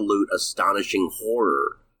absolute astonishing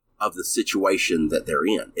horror of the situation that they're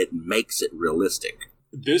in. It makes it realistic.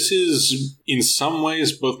 This is, in some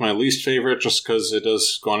ways, both my least favorite, just because it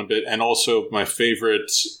does go on a bit, and also my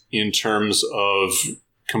favorite in terms of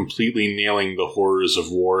completely nailing the horrors of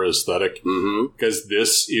war aesthetic, because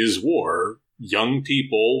this is war. Young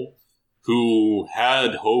people who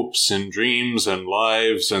had hopes and dreams and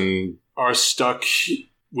lives and are stuck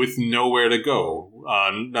with nowhere to go.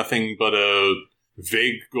 Nothing but a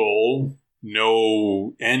vague goal,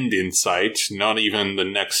 no end in sight, not even the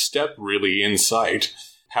next step really in sight,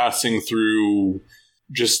 passing through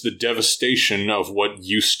just the devastation of what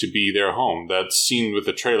used to be their home. That scene with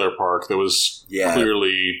the trailer park that was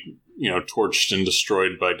clearly, torched and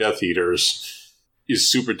destroyed by Death Eaters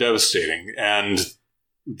is super devastating. And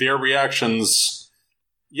their reactions,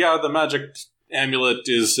 the magic amulet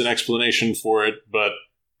is an explanation for it, but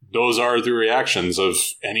those are the reactions of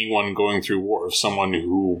anyone going through war, of someone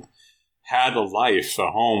who had a life,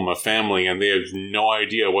 a home, a family, and they have no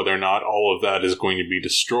idea whether or not all of that is going to be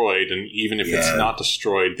destroyed. And even if it's not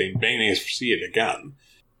destroyed, they may never see it again.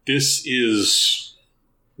 This is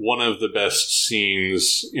one of the best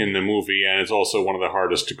scenes in the movie, and it's also one of the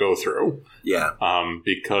hardest to go through. Yeah.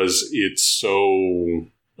 Because it's so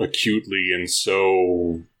acutely and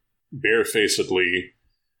so barefacedly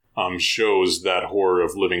shows that horror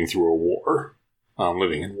of living through a war,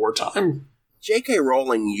 living in wartime. J.K.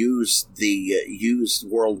 Rowling used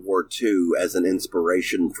World War II as an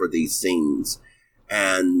inspiration for these scenes,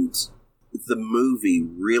 and the movie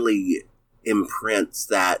really imprints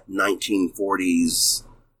that 1940s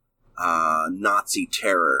Nazi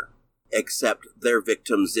terror, except their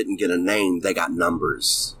victims didn't get a name, they got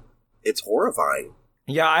numbers. It's horrifying.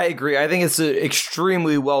 Yeah, I agree. I think it's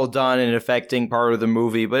extremely well done and affecting part of the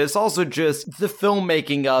movie, but it's also just the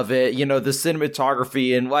filmmaking of it, the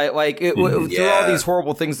cinematography and through all these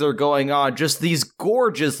horrible things that are going on, just these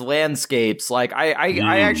gorgeous landscapes. Like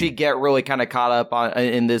I actually get really kind of caught up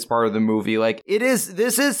in this part of the movie. Like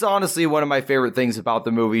this is honestly one of my favorite things about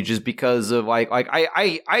the movie, just because of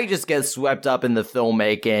I just get swept up in the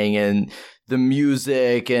filmmaking and the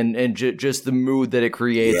music and just the mood that it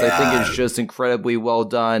creates. Yeah. I think it's just incredibly well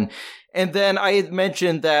done. And then I had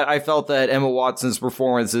mentioned that I felt that Emma Watson's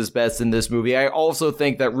performance is best in this movie. I also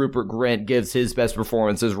think that Rupert Grint gives his best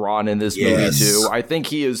performance as Ron in this movie too. I think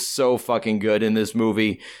he is so fucking good in this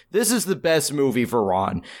movie. This is the best movie for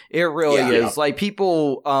Ron. It really is. Like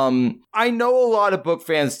people, I know a lot of book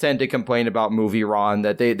fans tend to complain about movie Ron,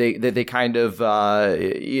 that they kind of,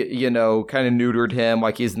 kind of neutered him.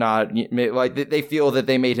 Like he's not, like they feel that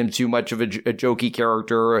they made him too much of a jokey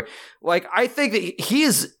character. Like I think that he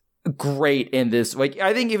is great in this. Like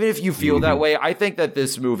I think even if you feel that way, I think that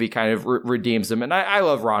this movie kind of redeems him, and I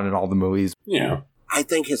love Ron in all the movies. Yeah, I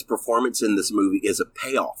think his performance in this movie is a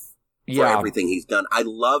payoff for everything he's done. I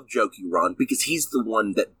love Jokey Ron because he's the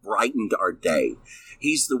one that brightened our day.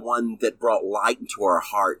 He's the one that brought light into our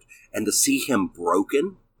heart, and to see him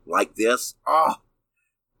broken like this,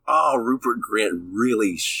 Rupert Grint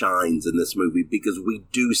really shines in this movie because we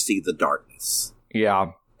do see the darkness.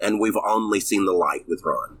 Yeah. And we've only seen the light with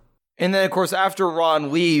Ron. And then, of course, after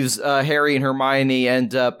Ron leaves, Harry and Hermione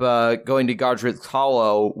end up going to Godric's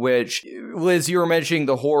Hollow, which, Liz, you were mentioning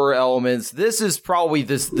the horror elements. This is probably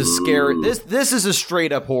the scary... This is a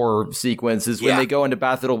straight-up horror sequence, is when they go into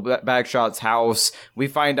Bathilda Bagshot's house. We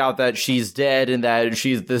find out that she's dead and that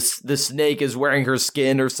the snake is wearing her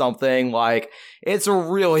skin or something. Like, it's a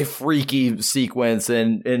really freaky sequence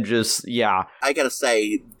and just, yeah. I gotta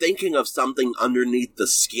say, thinking of something underneath the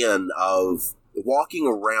skin of... walking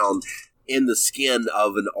around in the skin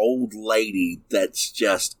of an old lady that's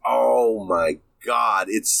just, oh my god,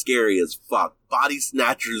 it's scary as fuck. Body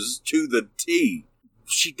snatchers to the T.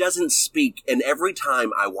 She doesn't speak, and every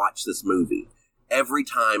time I watch this movie, it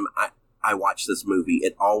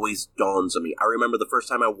always dawns on me. I remember the first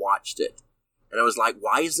time I watched it, and I was like,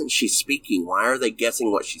 why isn't she speaking? Why are they guessing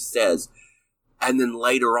what she says? And then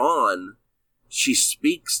later on, she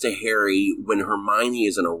speaks to Harry when Hermione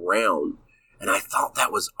isn't around. And I thought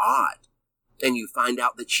that was odd. And you find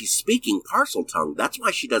out that she's speaking Parseltongue. That's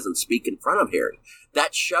why she doesn't speak in front of Harry.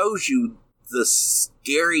 That shows you the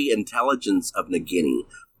scary intelligence of Nagini.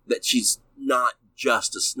 That she's not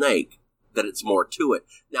just a snake. That it's more to it.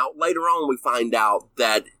 Now, later on we find out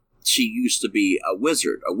that she used to be a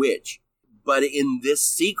wizard, a witch. But in this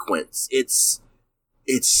sequence, it's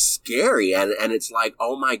scary. And it's like,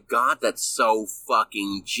 oh my god, that's so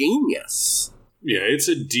fucking genius. Yeah, it's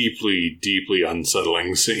a deeply, deeply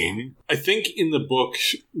unsettling scene. I think in the book,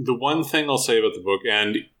 the one thing I'll say about the book,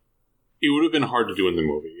 and it would have been hard to do in the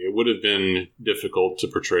movie. It would have been difficult to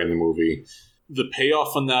portray in the movie. The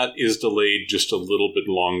payoff on that is delayed just a little bit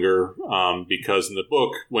longer, because in the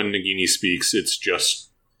book, when Nagini speaks, it's just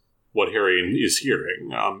what Harry is hearing,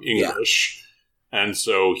 English. Yeah. And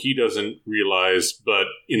so he doesn't realize, but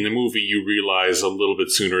in the movie you realize a little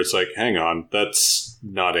bit sooner, it's like, hang on, that's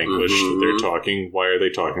not English that they're talking. Why are they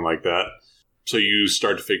talking like that? So you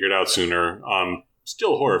start to figure it out sooner.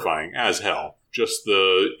 Still horrifying as hell. Just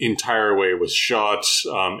the entire way it was shot,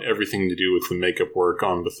 everything to do with the makeup work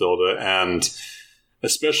on Bathilda, and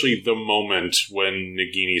especially the moment when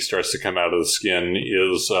Nagini starts to come out of the skin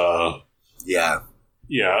is...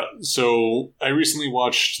 Yeah, so I recently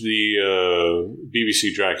watched the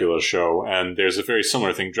BBC Dracula show, and there's a very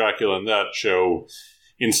similar thing. Dracula in that show,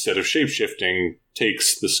 instead of shapeshifting,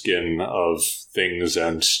 takes the skin of things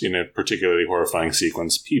and, in a particularly horrifying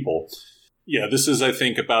sequence, people. Yeah, this is, I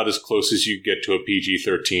think, about as close as you get to a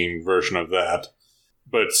PG-13 version of that,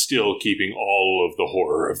 but still keeping all of the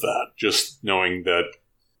horror of that, just knowing that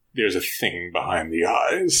there's a thing behind the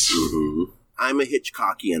eyes. Mm-hmm. I'm a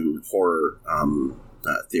Hitchcockian horror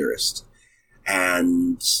theorist,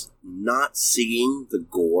 and not seeing the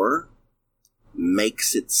gore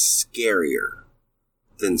makes it scarier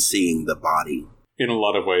than seeing the body. In a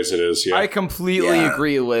lot of ways it is, yeah. I completely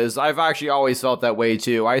agree, Liz. I've actually always felt that way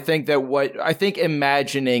too. I think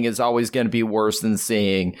imagining is always going to be worse than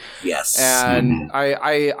seeing. Yes. And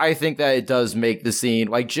I think that it does make the scene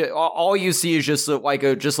like all you see is just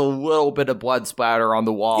a little bit of blood splatter on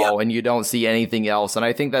the wall, and you don't see anything else. And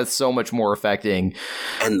I think that's so much more affecting.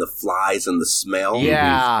 And the flies and the smell.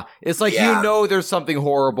 Yeah, it's like you know there's something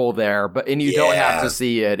horrible there, and you don't have to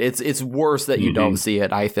see it. It's worse that you don't see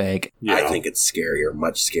it. I think. Yeah. I think it's scarier,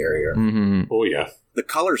 much scarier. Mm-hmm. Oh yeah. The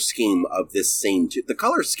color scheme of this scene, too. The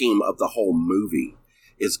color scheme of the whole movie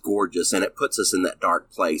is gorgeous, and it puts us in that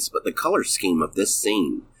dark place. But the color scheme of this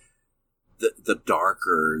scene, the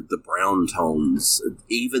darker, the brown tones,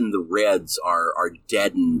 even the reds are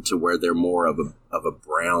deadened to where they're more of a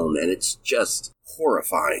brown, and it's just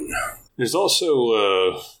horrifying. There's also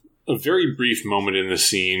a very brief moment in the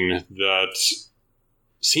scene that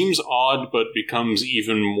seems odd, but becomes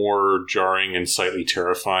even more jarring and slightly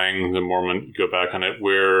terrifying the moment you go back on it,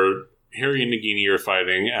 where Harry and Nagini are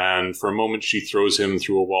fighting, and for a moment she throws him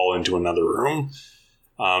through a wall into another room.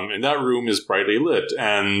 And that room is brightly lit,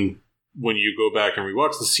 and when you go back and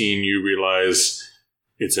rewatch the scene, you realize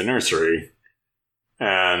it's a nursery,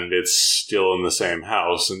 and it's still in the same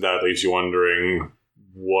house, and that leaves you wondering,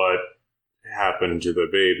 what happened to the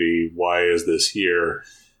baby? Why is this here?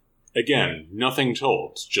 Again, nothing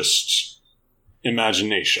told, just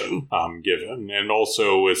imagination given. And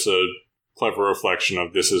also it's a clever reflection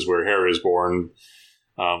of this is where Harry is born.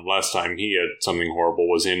 Last time he had something horrible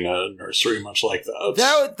was in a nursery, much like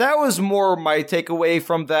that. That was more my takeaway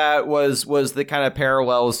from that was the kind of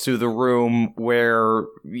parallels to the room where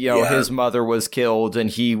his mother was killed and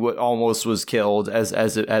he almost was killed as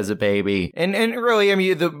a baby. And really, I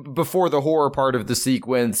mean, before the horror part of the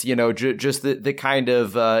sequence, just the kind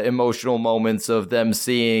of emotional moments of them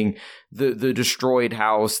seeing the destroyed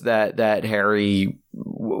house that Harry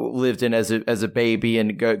lived in as a baby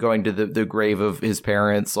and going to the grave of his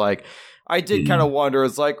parents. Like, I did kind of wonder,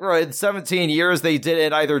 it's like, right, in 17 years they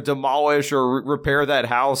didn't either demolish or repair that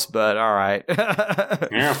house, but all right.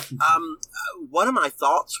 Yeah. One of my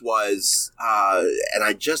thoughts was, and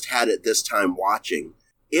I just had it this time watching,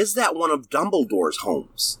 is that one of Dumbledore's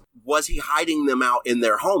homes? Was he hiding them out in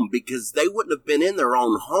their home? Because they wouldn't have been in their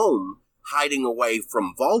own home hiding away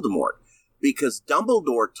from Voldemort. Because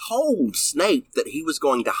Dumbledore told Snape that he was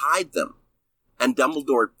going to hide them. And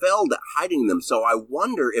Dumbledore failed at hiding them. So I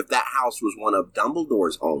wonder if that house was one of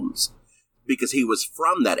Dumbledore's homes. Because he was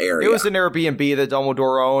from that area. It was an Airbnb that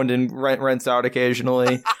Dumbledore owned and rents out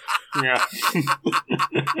occasionally. Yeah.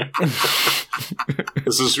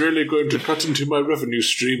 This is really going to cut into my revenue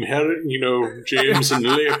stream, Harry, James and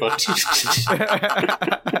Leopard.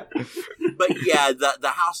 But yeah,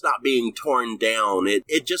 the house not being torn down,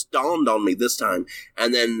 it just dawned on me this time.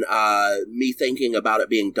 And then me thinking about it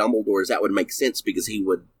being Dumbledore's, that would make sense because he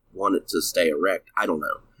would want it to stay erect. I don't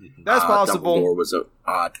know. That's possible. Dumbledore was an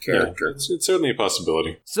odd character. Yeah, it's certainly a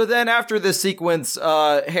possibility. So then after this sequence,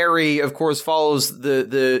 Harry, of course, follows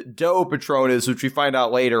the Doe Patronus, which we find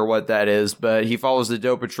out later what that is, but he follows the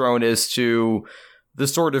Doe Patronus to the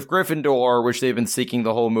Sword of Gryffindor, which they've been seeking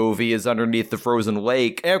the whole movie, is underneath the frozen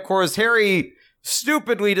lake. And of course, Harry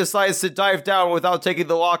stupidly decides to dive down without taking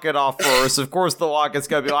the locket off first. Of course, the locket's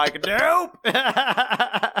gonna be like, nope!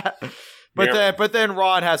 But then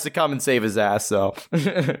Ron has to come and save his ass, so.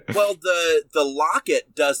 Well, the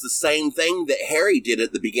locket does the same thing that Harry did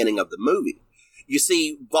at the beginning of the movie. You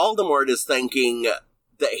see, Voldemort is thinking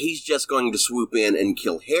that he's just going to swoop in and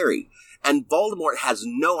kill Harry. And Voldemort has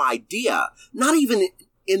no idea, not even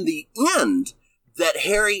in the end, that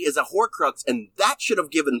Harry is a Horcrux, and that should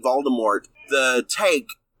have given Voldemort the take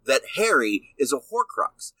that Harry is a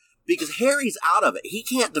Horcrux. Because Harry's out of it. He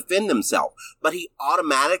can't defend himself. But he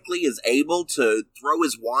automatically is able to throw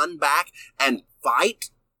his wand back and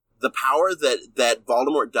fight the power that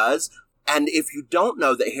Voldemort does. And if you don't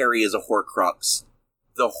know that Harry is a Horcrux,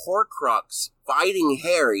 the Horcrux fighting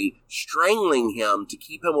Harry, strangling him to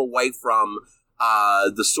keep him away from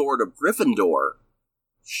the Sword of Gryffindor,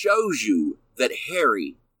 shows you that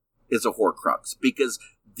Harry is a Horcrux. Because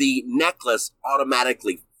the necklace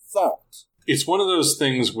automatically fought. It's one of those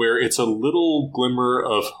things where it's a little glimmer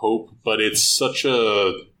of hope, but it's such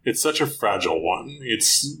a fragile one.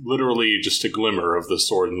 It's literally just a glimmer of the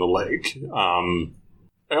sword in the lake.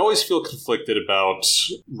 I always feel conflicted about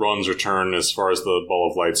Ron's return as far as the Ball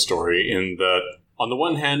of Light story, in that on the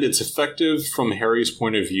one hand, it's effective from Harry's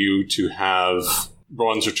point of view to have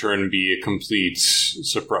Ron's return be a complete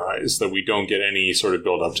surprise, that we don't get any sort of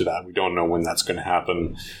build up to that. We don't know when that's going to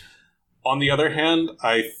happen. On the other hand,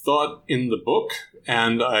 I thought in the book,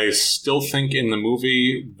 and I still think in the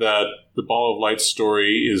movie, that the Ball of Light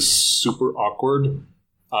story is super awkward.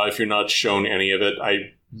 If you're not shown any of it,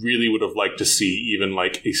 I really would have liked to see even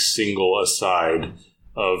like a single aside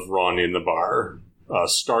of Ron in the bar.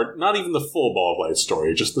 Start, not even the full Ball of Light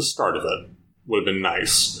story, just the start of it would have been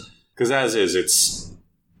nice. Because as is, it's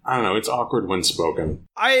awkward when spoken.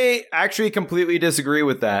 I actually completely disagree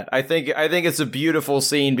with that. I think it's a beautiful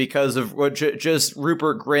scene because of what just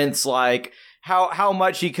Rupert Grint's like how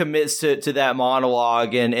much he commits to that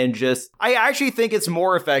monologue and just I actually think it's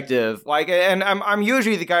more effective. Like, and I'm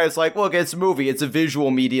usually the guy that's like, look, it's a movie, it's a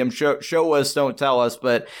visual medium, show us, don't tell us.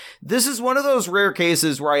 But this is one of those rare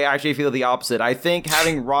cases where I actually feel the opposite. I think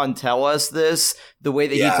having Ron tell us this the way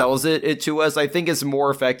that he tells it to us, I think it's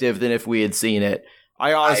more effective than if we had seen it.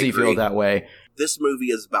 I honestly feel that way. This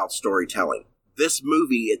movie is about storytelling. This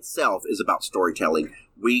movie itself is about storytelling.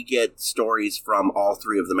 We get stories from all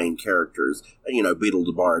three of the main characters. Beetle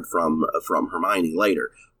DeBard from Hermione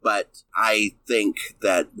later. But I think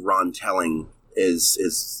that Ron telling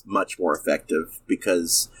is much more effective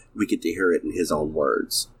because we get to hear it in his own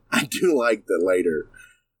words. I do like that later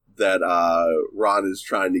that Ron is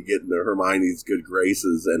trying to get into Hermione's good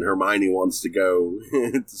graces, and Hermione wants to go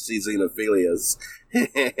to see Xenophilius.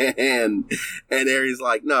 and Harry's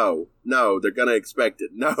like, no, they're gonna expect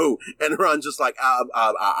it. No. And Ron's just like,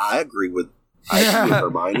 I agree with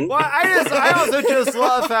Hermione. Well, I also just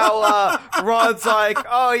love how Ron's like,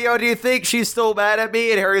 oh, do you think she's still mad at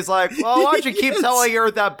me? And Harry's like, well, why don't you keep telling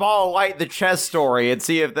her that Ball of Light in the chess story and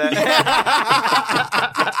see if that.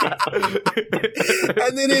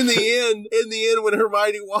 And then in the end, when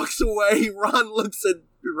Hermione walks away, Ron looks at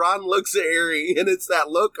Harry, and it's that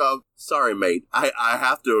look of, sorry, mate, I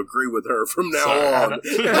have to agree with her from now on.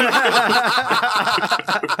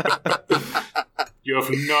 You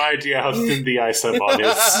have no idea how thin the ice I'm on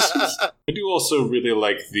is. I do also really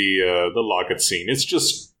like the locket scene. It's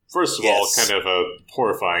just, first of all, kind of a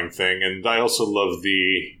horrifying thing, and I also love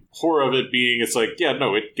the horror of it being, it's like,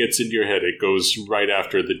 it gets into your head. It goes right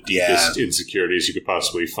after the deepest insecurities you could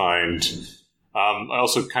possibly find. I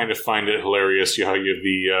also kind of find it hilarious how you have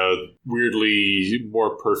the weirdly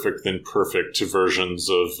more perfect than perfect versions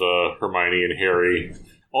of Hermione and Harry.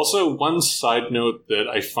 Also, one side note that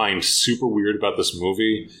I find super weird about this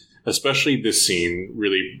movie, especially this scene,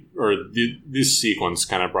 really, or this sequence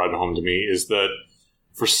kind of brought it home to me, is that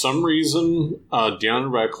for some reason, Daniel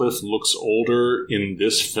Radcliffe looks older in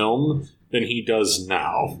this film than he does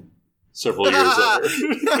now. Several years later.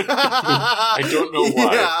 I don't know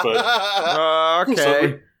why, but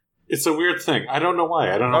okay. It's a weird thing. I don't know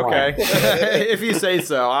why. Okay. If you say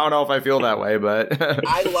so. I don't know if I feel that way, but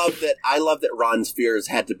I love that Ron's fears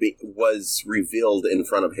was revealed in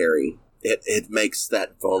front of Harry. It makes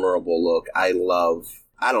that vulnerable look. I don't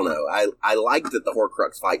know. I like that the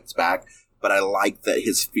Horcrux fights back, but I like that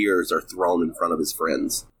his fears are thrown in front of his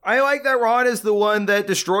friends. I like that Ron is the one that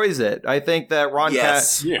destroys it. I think that Ron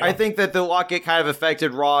I think that the locket kind of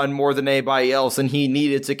affected Ron more than anybody else, and he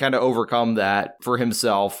needed to kind of overcome that for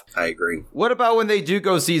himself. I agree. What about when they do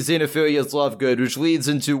go see Xenophilius Lovegood, which leads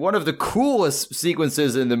into one of the coolest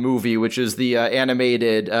sequences in the movie, which is the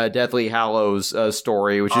animated Deathly Hallows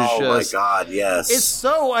story, which is just... Oh my god, yes. It's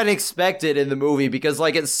so unexpected in the movie because,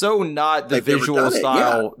 like, it's so not the visual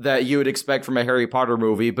style that you would expect from a Harry Potter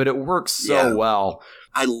movie, but it works so well.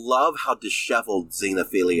 I love how disheveled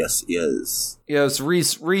Xenophilius is. Yes,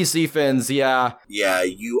 Reese Ifans, Yeah,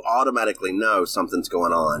 you automatically know something's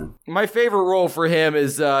going on. My favorite role for him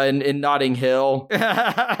is in Notting Hill.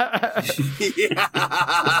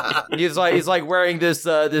 He's like wearing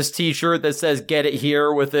this t-shirt that says "Get it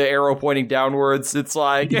here" with the arrow pointing downwards. It's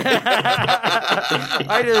like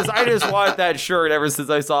I just want that shirt ever since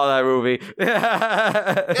I saw that movie.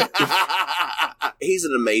 He's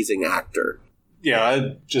an amazing actor. Yeah,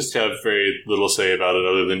 I just have very little say about it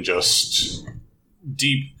other than just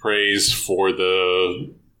deep praise for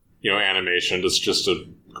the animation. It's just a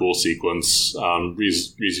cool sequence.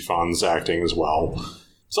 Rhys Ifans' acting as well.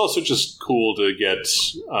 It's also just cool to get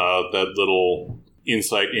that little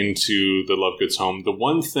insight into the Lovegood's home. The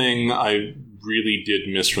one thing I really did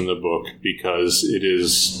miss from the book, because it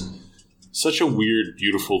is such a weird,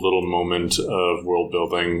 beautiful little moment of world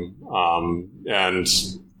building, and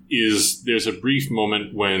there's a brief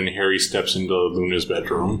moment when Harry steps into Luna's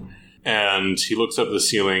bedroom and he looks up at the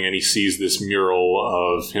ceiling and he sees this mural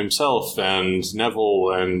of himself and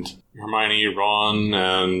Neville and Hermione, Ron,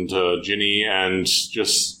 and Ginny, and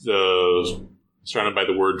just surrounded by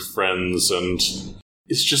the word friends. And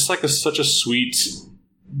it's just like such a sweet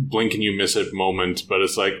blink and you miss it moment, but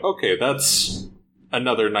it's like, okay, that's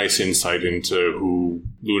another nice insight into who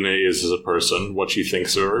Luna is as a person, what she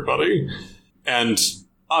thinks of everybody. And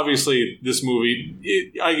obviously, this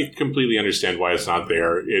movie, I completely understand why it's not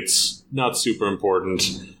there. It's not super important.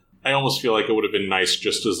 I almost feel like it would have been nice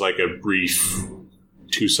just as like a brief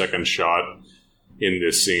 2-second shot in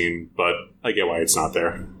this scene, but I get why it's not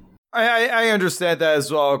there. I understand that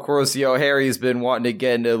as well. Of course, Harry's been wanting to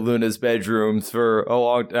get into Luna's bedrooms for a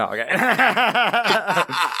long time. Oh, okay.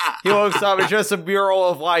 He looks up, it's just a mural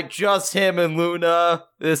of like just him and Luna.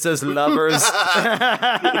 This is lovers. It's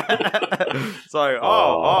like,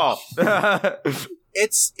 oh.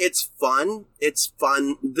 It's fun. It's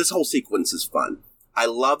fun. This whole sequence is fun. I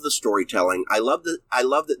love the storytelling. I love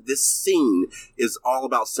that this scene is all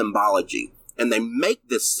about symbology, and they make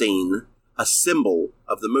this scene a symbol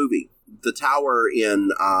of the movie. The tower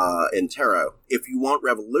in Tarot. If you want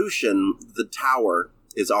revolution, the tower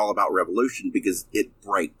is all about revolution because it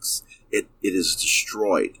breaks. It is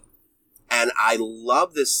destroyed. And I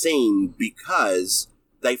love this scene because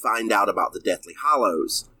they find out about the Deathly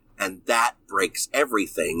Hallows, and that breaks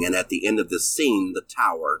everything. And at the end of this scene, the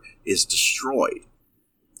tower is destroyed.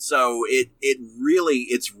 So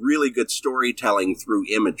it's really good storytelling through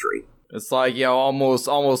imagery. It's like,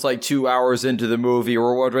 almost like 2 hours into the movie,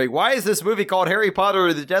 we're wondering, why is this movie called Harry Potter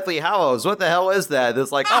and the Deathly Hallows? What the hell is that?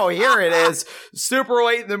 It's like, oh, here it is. Super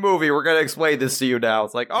late in the movie. We're going to explain this to you now.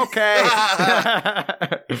 It's like, okay.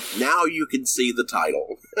 Now you can see the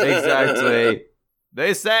title. Exactly.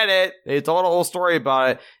 They said it. They told a whole story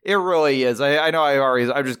about it. It really is. I know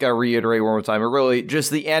I just got to reiterate one more time. It really,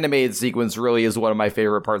 just the animated sequence really is one of my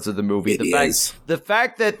favorite parts of the movie. The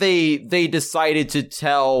fact that they decided to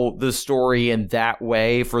tell the story in that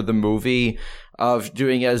way for the movie of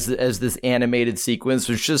doing as this animated sequence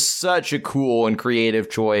was just such a cool and creative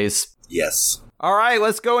choice. Yes. All right,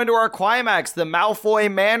 let's go into our climax, the Malfoy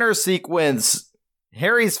Manor sequence.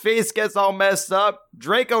 Harry's face gets all messed up.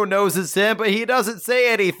 Draco knows it's him, but he doesn't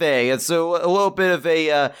say anything. It's a little bit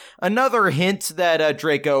of another hint that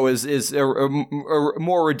Draco is a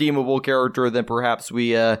more redeemable character than perhaps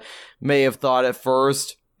we may have thought at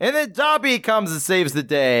first. And then Dobby comes and saves the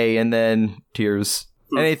day, and then tears.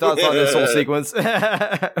 Any thoughts on this whole sequence?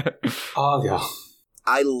 Oh, yeah.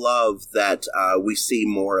 I love that we see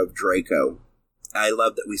more of Draco. I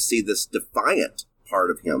love that we see this defiant part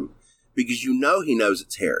of him. Because he knows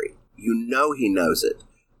it's Harry. He knows it.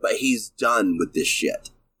 But he's done with this shit.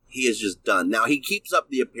 He is just done. Now, he keeps up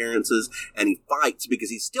the appearances and he fights because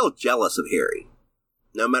he's still jealous of Harry.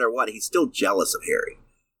 No matter what, he's still jealous of Harry.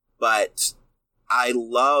 But I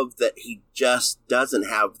love that he just doesn't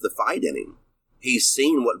have the fight in him. He's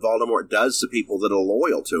seen what Voldemort does to people that are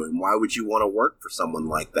loyal to him. Why would you want to work for someone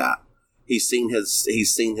like that? He's seen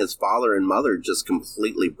his father and mother just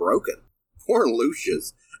completely broken. Poor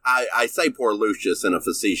Lucius. I say poor Lucius in a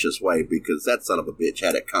facetious way because that son of a bitch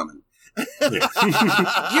had it coming.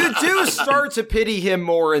 You do start to pity him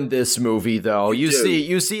more in this movie, though. You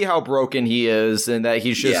see how broken he is and that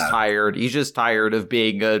he's just tired. He's just tired of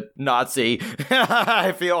being a Nazi.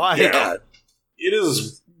 I feel like. Yeah. It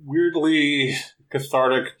is weirdly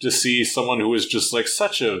cathartic to see someone who is just like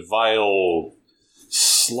such a vile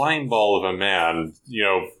slimeball of a man,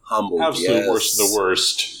 humble, absolute worst of the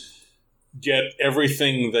worst, get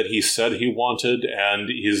everything that he said he wanted, and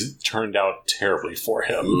he's turned out terribly for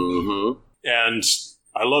him. Mm-hmm. And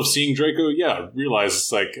I love seeing Draco, realize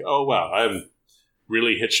it's like, oh wow, I've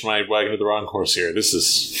really hitched my wagon to the wrong horse here. This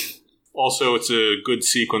is... Also, it's a good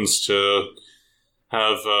sequence to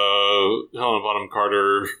have Helena Bonham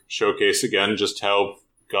Carter showcase again just how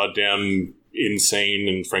goddamn insane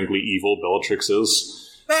and frankly evil Bellatrix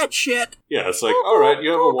is. Bad shit. Yeah, it's like, alright,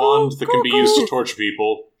 you have a wand that can be used to torture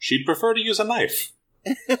people. She'd prefer to use a knife.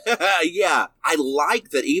 Yeah, I like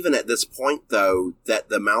that even at this point, though, that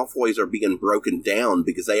the Malfoys are being broken down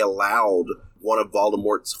because they allowed one of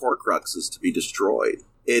Voldemort's Horcruxes to be destroyed.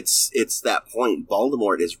 It's that point.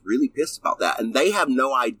 Voldemort is really pissed about that, and they have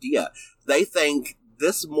no idea. They think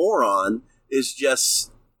this moron is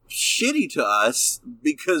just shitty to us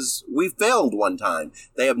because we failed one time.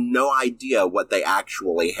 They have no idea what they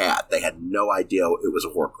actually had. They had no idea it was a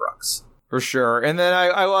Horcrux. For sure. And then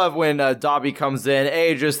I love when Dobby comes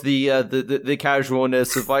in, just the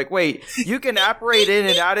casualness of like, wait, you can apparate in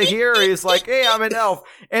and out of here? He's like, hey, I'm an elf.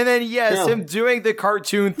 And then, him doing the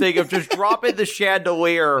cartoon thing of just dropping the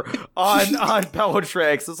chandelier on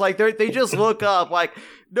Bellatrix. It's like, they just look up like,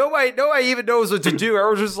 nobody even knows what to do.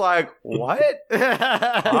 Everyone's just like, what?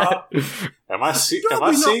 Am I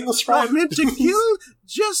seeing this right? Meant to kill,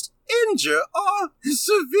 just injure or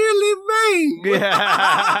severely maim.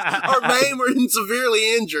 Yeah. Or maim or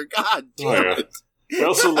severely injure. God damn it. I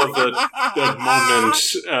also love that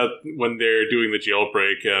moment when they're doing the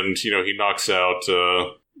jailbreak and, he knocks out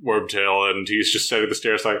Wormtail and he's just sitting at the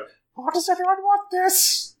stairs like, oh, does anyone want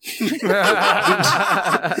this?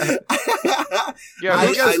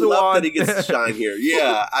 I love that he gets to shine here.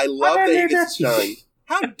 Yeah, I love that he gets to shine.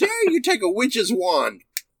 How dare you take a witch's wand?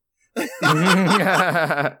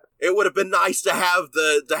 It would have been nice to have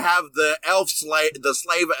the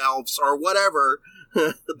slave elves or whatever,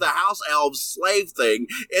 the house elves slave thing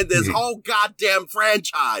in this whole goddamn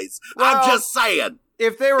franchise. Well, I'm just saying.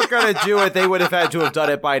 If they were going to do it, they would have had to have done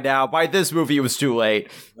it by now. By this movie, it was too late.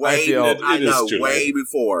 Way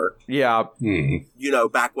before. Yeah.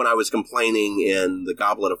 Back when I was complaining in The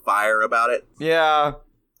Goblet of Fire about it. Yeah.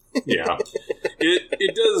 Yeah.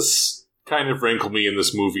 It does kind of rankle me in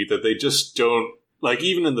this movie that they just don't, like,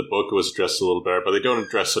 even in the book it was addressed a little better, but they don't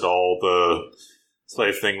address at all the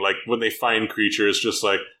slave thing. Like, when they find creatures, just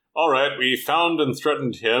like, all right, we found and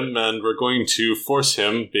threatened him, and we're going to force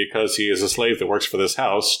him, because he is a slave that works for this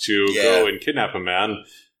house, to go and kidnap a man.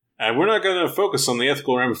 And we're not going to focus on the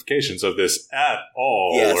ethical ramifications of this at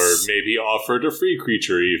all, or maybe offer to free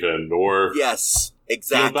creature even, or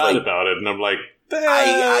feel bad about it. And I'm like,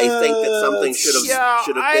 I think that something should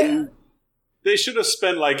have been... They should have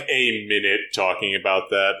spent like a minute talking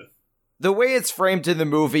about that. The way it's framed in the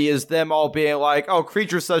movie is them all being like, oh,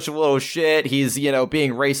 Creature's such a little shit. He's,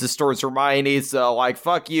 being racist towards Hermione. So, like,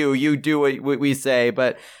 fuck you. You do what we say.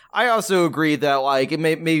 But I also agree that, like,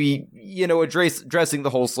 maybe, addressing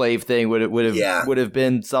the whole slave thing would have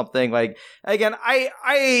been something. Like, again,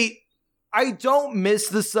 I don't miss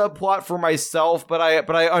the subplot for myself, but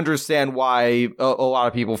I understand why a lot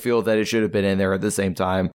of people feel that it should have been in there at the same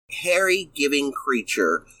time. Harry giving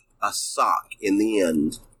Creature a sock in the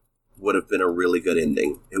end would have been a really good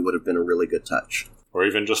ending. It would have been a really good touch. Or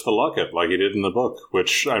even just the locket, like he did in the book,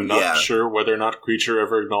 which I'm not sure whether or not Creature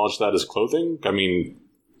ever acknowledged that as clothing. I mean,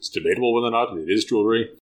 it's debatable whether or not it is jewelry.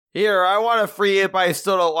 Here, I want to free it, but I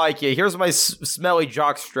still don't like you. Here's my smelly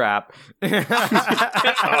jock strap. You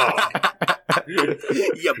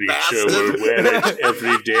bastard. Will wear it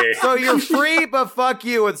every day. So you're free, but fuck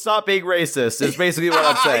you and stop being racist, is basically what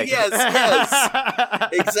I'm saying. Yes.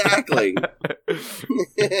 Exactly.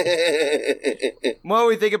 What do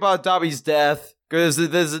we think about Dobby's death? Because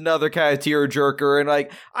this is another kind of tearjerker, and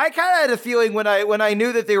like I kind of had a feeling when I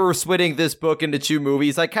knew that they were splitting this book into two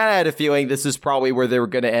movies, I kind of had a feeling this is probably where they were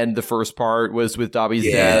going to end. The first part was with Dobby's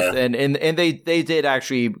death, and they did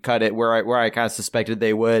actually cut it where I kind of suspected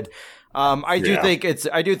they would. I do think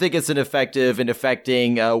it's an effective and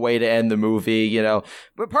affecting way to end the movie,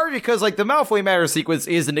 but partly because like the Malfoy Manor sequence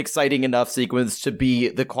is an exciting enough sequence to be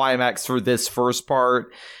the climax for this first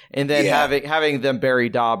part, and then having them bury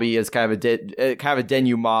Dobby as kind of a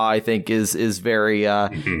denouement, I think is very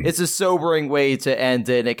it's a sobering way to end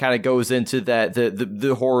it. And it kind of goes into that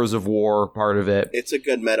the horrors of war part of it. It's a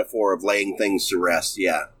good metaphor of laying things to rest.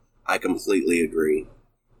 Yeah, I completely agree.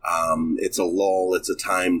 It's a lull. It's a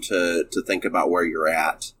time to think about where you're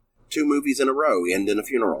at. 2 movies in a row end in a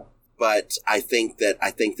funeral. But I think that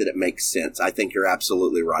it makes sense. I think you're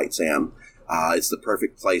absolutely right, Sam. It's the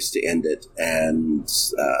perfect place to end it and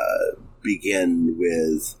begin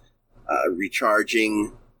with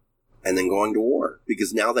recharging and then going to war,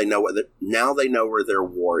 because now they know where their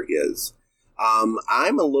war is.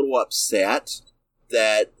 I'm a little upset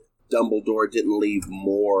that Dumbledore didn't leave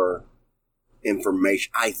more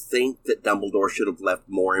information. I think that Dumbledore should have left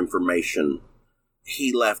more information.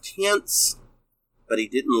 He left hints, but he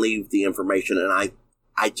didn't leave the information, and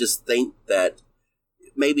I just think that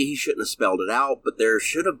maybe he shouldn't have spelled it out, but there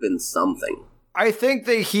should have been something. I think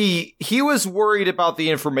that he was worried about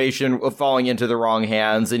the information falling into the wrong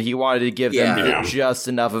hands, and he wanted to give them just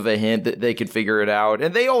enough of a hint that they could figure it out,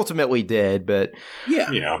 and they ultimately did, but...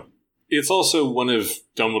 Yeah. It's also one of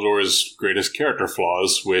Dumbledore's greatest character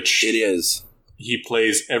flaws, which... It is. He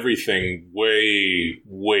plays everything way,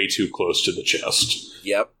 way too close to the chest.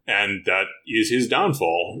 Yep. And that is his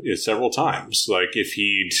downfall several times. Like, if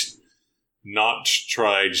he'd not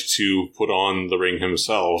tried to put on the ring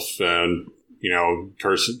himself and,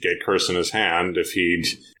 get curse in his hand, if he'd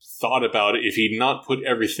thought about it, if he'd not put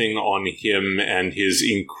everything on him and his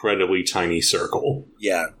incredibly tiny circle.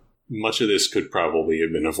 Yeah. Much of this could probably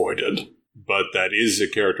have been avoided. But that is a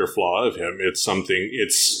character flaw of him. It's something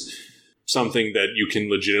that you can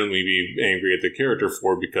legitimately be angry at the character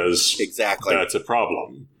for, because that's a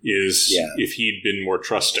problem, if he'd been more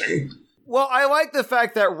trusting. Well, I like the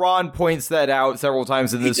fact that Ron points that out several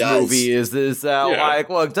times in this movie, like,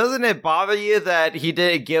 look, doesn't it bother you that he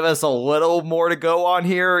didn't give us a little more to go on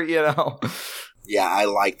here, Yeah, I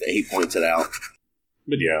like that he points it out.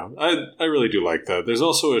 But yeah, I really do like that. There's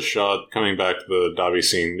also a shot, coming back to the Dobby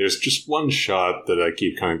scene, there's just one shot that I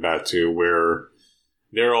keep coming back to where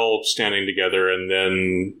they're all standing together, and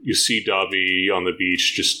then you see Dobby on the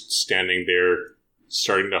beach just standing there,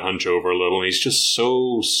 starting to hunch over a little, and he's just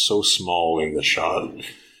so small in the shot.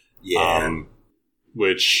 Yeah.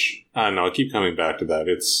 Which, I don't know, I keep coming back to that.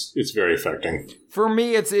 It's very affecting. For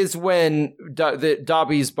me, it's when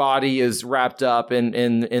Dobby's body is wrapped up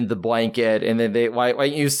in the blanket, and then they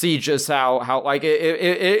like you see just how like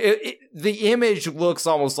it the image looks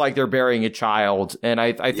almost like they're burying a child, and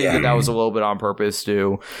I think that was a little bit on purpose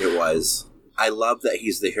too. It was. I love that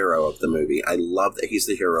he's the hero of the movie. I love that he's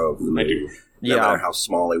the hero of the movie. I do. No matter how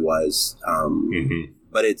small he was.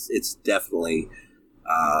 But it's definitely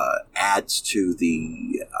adds to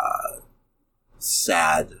the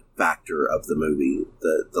sad factor of the movie,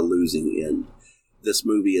 the losing end. This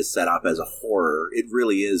movie is set up as a horror. It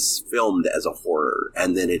really is filmed as a horror,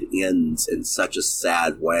 and then it ends in such a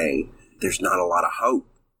sad way. There's not a lot of hope.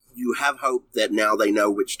 You have hope that now they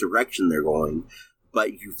know which direction they're going,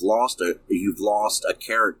 but you've lost a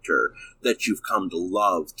character that you've come to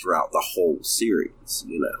love throughout the whole series,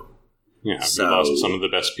 you know. Yeah, so, you lost some of the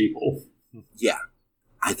best people. Yeah.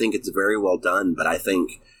 I think it's very well done, but I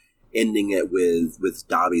think ending it with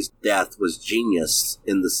Dobby's death was genius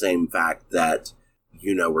in the same fact that,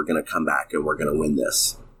 you know, we're going to come back and we're going to win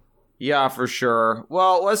this. Yeah, for sure.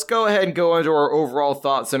 Well, let's go ahead and go into our overall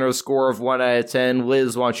thoughts and our score of 1 out of 10.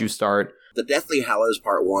 Liz, why don't you start? The Deathly Hallows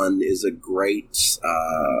Part 1 is a great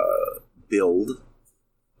build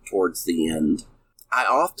towards the end. I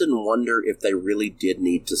often wonder if they really did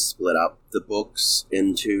need to split up the books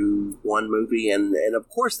into one movie, and of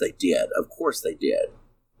course they did. Of course they did.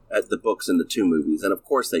 The books into 2 movies, and of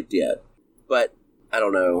course they did. But, I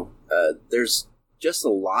don't know, there's just a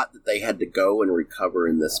lot that they had to go and recover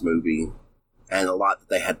in this movie, and a lot that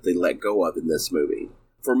they had to let go of in this movie.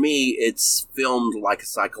 For me, it's filmed like a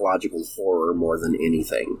psychological horror more than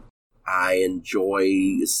anything. I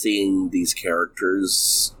enjoy seeing these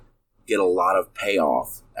characters get a lot of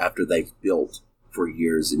payoff after they've built for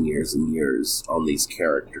years and years and years on these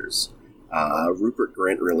characters. Rupert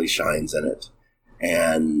Grint really shines in it.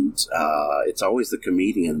 And it's always the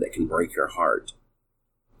comedian that can break your heart.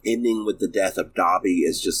 Ending with the death of Dobby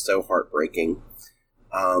is just so heartbreaking.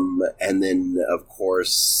 And then, of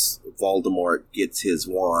course, Voldemort gets his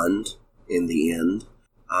wand in the end.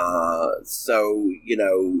 So, you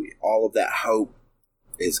know, all of that hope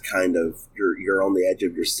is kind of, you're on the edge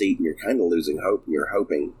of your seat and you're kind of losing hope, and you're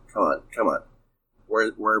hoping, come on.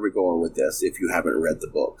 Where are we going with this if you haven't read the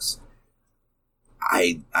books?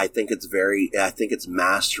 I think it's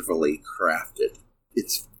masterfully crafted.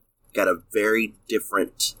 It's got a very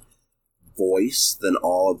different voice than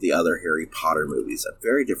all of the other Harry Potter movies. A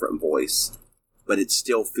very different voice, but it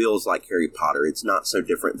still feels like Harry Potter. It's not so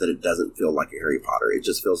different that it doesn't feel like a Harry Potter. It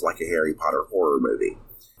just feels like a Harry Potter horror movie.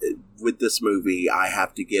 With this movie, I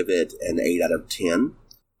have to give it an 8 out of 10,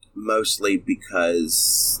 mostly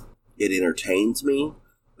because it entertains me,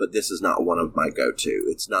 but this is not one of my go-to.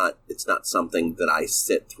 It's not something that I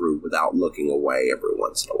sit through without looking away every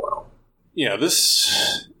once in a while. Yeah,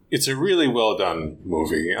 it's a really well done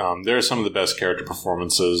movie. There are some of the best character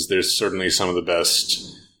performances. There's certainly some of the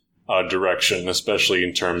best direction, especially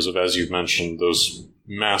in terms of, as you've mentioned, those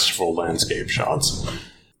masterful landscape shots.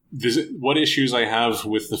 What issues I have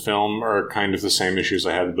with the film are kind of the same issues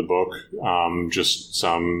I had with the book. Just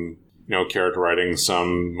some, character writing,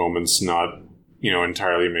 some moments not,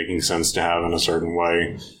 entirely making sense to have in a certain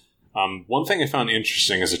way. One thing I found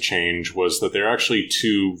interesting as a change was that there are actually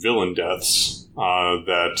 2 villain deaths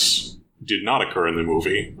that did not occur in the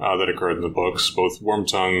movie that occurred in the books. Both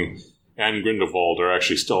Wormtongue and Grindelwald are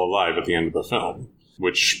actually still alive at the end of the film,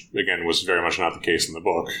 which, again, was very much not the case in the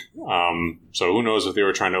book. So who knows if they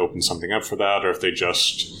were trying to open something up for that, or if they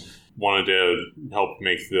just wanted to help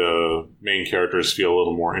make the main characters feel a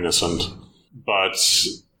little more innocent. But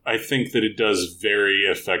I think that it does very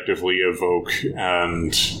effectively evoke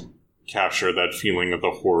and capture that feeling of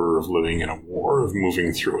the horror of living in a war, of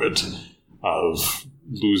moving through it, of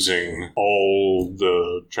losing all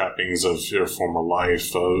the trappings of your former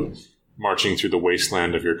life, of marching through the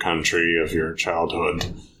wasteland of your country, of your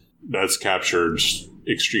childhood. That's captured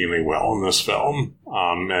extremely well in this film.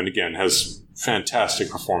 And again, has fantastic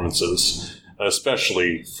performances,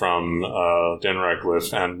 especially from Dan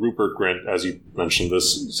Radcliffe and Rupert Grint. As you mentioned,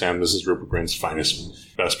 this is Rupert Grint's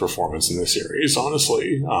best performance in the series,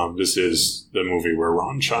 honestly. This is the movie where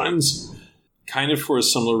Ron shines. Kind of for a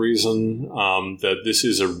similar reason, that this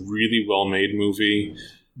is a really well-made movie,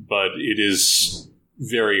 but it is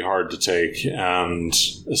very hard to take, and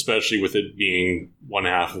especially with it being one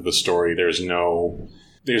half of the story, there's no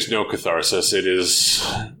catharsis. It is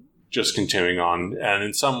just continuing on, and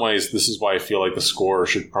in some ways, this is why I feel like the score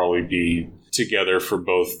should probably be together for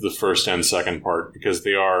both the first and second part, because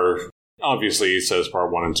they are, obviously it says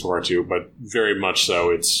part 1 and part 2, but very much so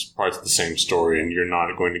it's parts of the same story, and you're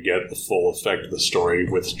not going to get the full effect of the story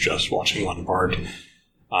with just watching one part.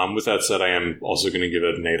 With that said, I am also going to give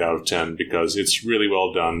it an 8 out of 10 because it's really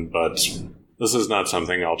well done, but this is not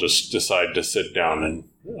something I'll just decide to sit down and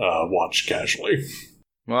watch casually.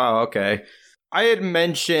 Wow, okay. I had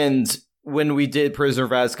mentioned when we did Prisoner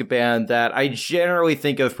of Azkaban that I generally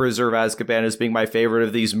think of Prisoner of Azkaban as being my favorite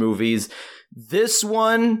of these movies. This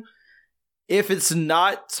one, if it's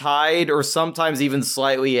not tied or sometimes even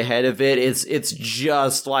slightly ahead of it, it's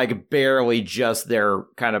just like barely just there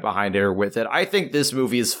kind of behind it or with it. I think this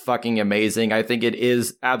movie is fucking amazing. I think it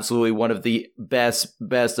is absolutely one of the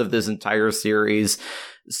best of this entire series.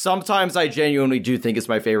 Sometimes I genuinely do think it's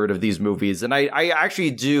my favorite of these movies. And I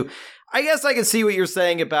actually do. I guess I can see what you're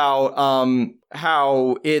saying about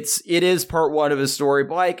how it is part 1 of a story,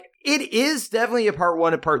 but like, it is definitely a part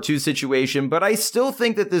 1 and part 2 situation, but I still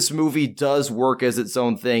think that this movie does work as its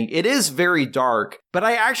own thing. It is very dark, but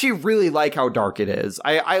I actually really like how dark it is.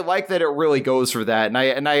 I like that it really goes for that,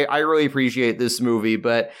 and I really appreciate this movie,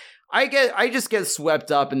 but I just get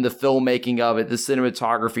swept up in the filmmaking of it, the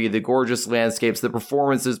cinematography, the gorgeous landscapes, the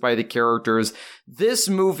performances by the characters. This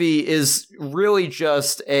movie is really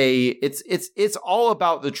just it's all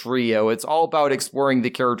about the trio. It's all about exploring the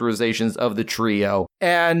characterizations of the trio.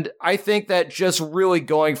 And I think that just really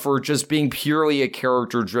going for just being purely a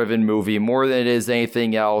character-driven movie more than it is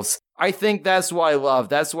anything else, I think that's what I love.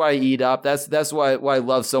 That's why I eat up. That's what I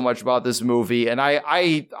love so much about this movie. And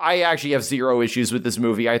I actually have zero issues with this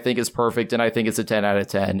movie. I think it's perfect, and I think it's a 10 out of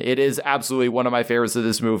 10. It is absolutely one of my favorites of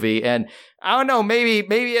this movie. And I don't know, maybe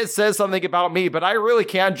it says something about me, but I really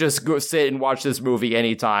can just go sit and watch this movie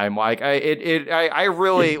anytime. Like I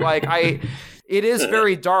really like It is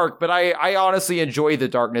very dark, but I honestly enjoy the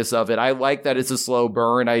darkness of it. I like that it's a slow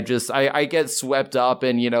burn. I get swept up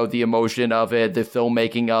in, the emotion of it, the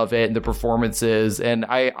filmmaking of it, and the performances. And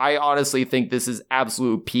I honestly think this is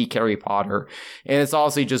absolute peak Harry Potter. And it's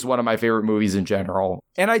honestly just one of my favorite movies in general.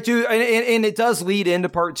 And and it does lead into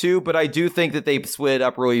part 2, but I do think that they split it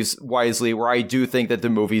up really wisely, where I do think that the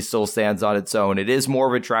movie still stands on its own. It is more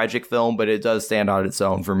of a tragic film, but it does stand on its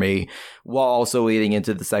own for me, while also leading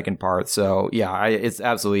into the second part. So yeah, it's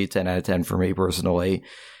absolutely 10 out of 10 for me personally.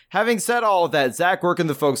 Having said all of that, Zach, where can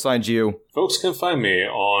the folks find you? Folks can find me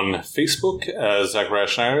on Facebook as Zachariah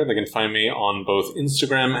Schneider. They can find me on both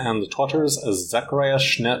Instagram and the Twitters as Zachariah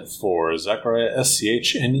Schnet4, Zachariah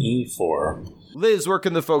SCHNE4. Liz, where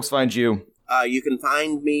can the folks find you? You can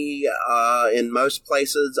find me in most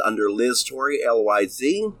places under Liz Torrey,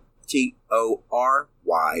 LYZ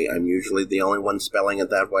TORY. I'm usually the only one spelling it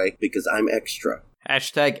that way because I'm extra.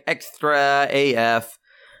 Hashtag extra AF.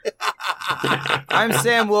 I'm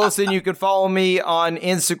Sam Wilson. You can follow me on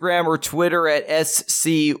Instagram or Twitter at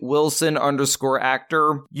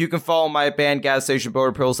SCWilson_actor. You can follow my band Gas Station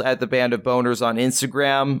Boner Pills at the Band of Boners on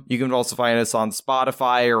Instagram. You can also find us on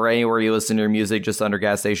Spotify or anywhere you listen to your music, just under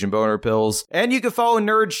Gas Station Boner Pills. And you can follow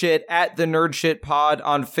Nerd Shit at the Nerd Shit Pod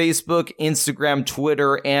on Facebook, Instagram,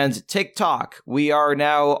 Twitter, and TikTok. We are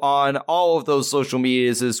now on all of those social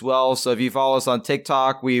medias as well. So if you follow us on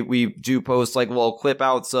TikTok, we do post like little clip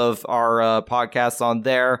outs of our podcasts on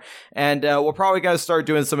there, and we're probably going to start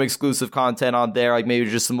doing some exclusive content on there, like maybe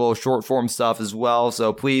just some little short form stuff as well.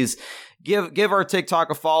 So please give our TikTok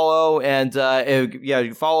a follow, and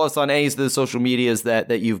follow us on any of the social medias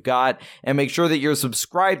that you've got, and make sure that you're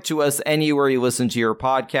subscribed to us anywhere you listen to your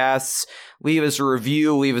podcasts. Leave us a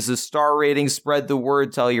review, leave us a star rating, spread the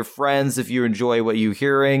word, tell your friends if you enjoy what you're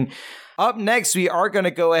hearing. Up next, we are going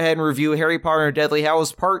to go ahead and review Harry Potter and Deathly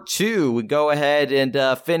Hallows Part 2. We go ahead and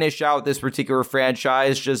finish out this particular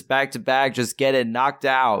franchise just back to back, just get it knocked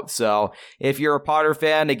out. So if you're a Potter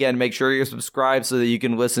fan, again, make sure you're subscribed so that you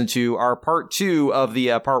can listen to our Part 2 of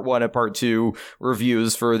the Part 1 and Part 2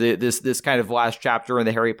 reviews for this kind of last chapter in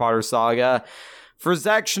the Harry Potter saga. For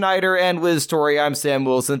Zach Schneider and Liz Torrey, I'm Sam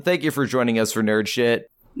Wilson. Thank you for joining us for Nerd Shit.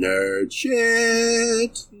 Nerd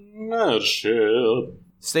Shit. Nerd Shit.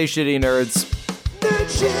 Stay shitty, nerds. Nerd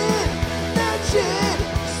shit,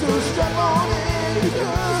 so strap on in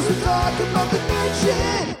because we're talking about the nerd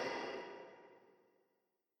shit.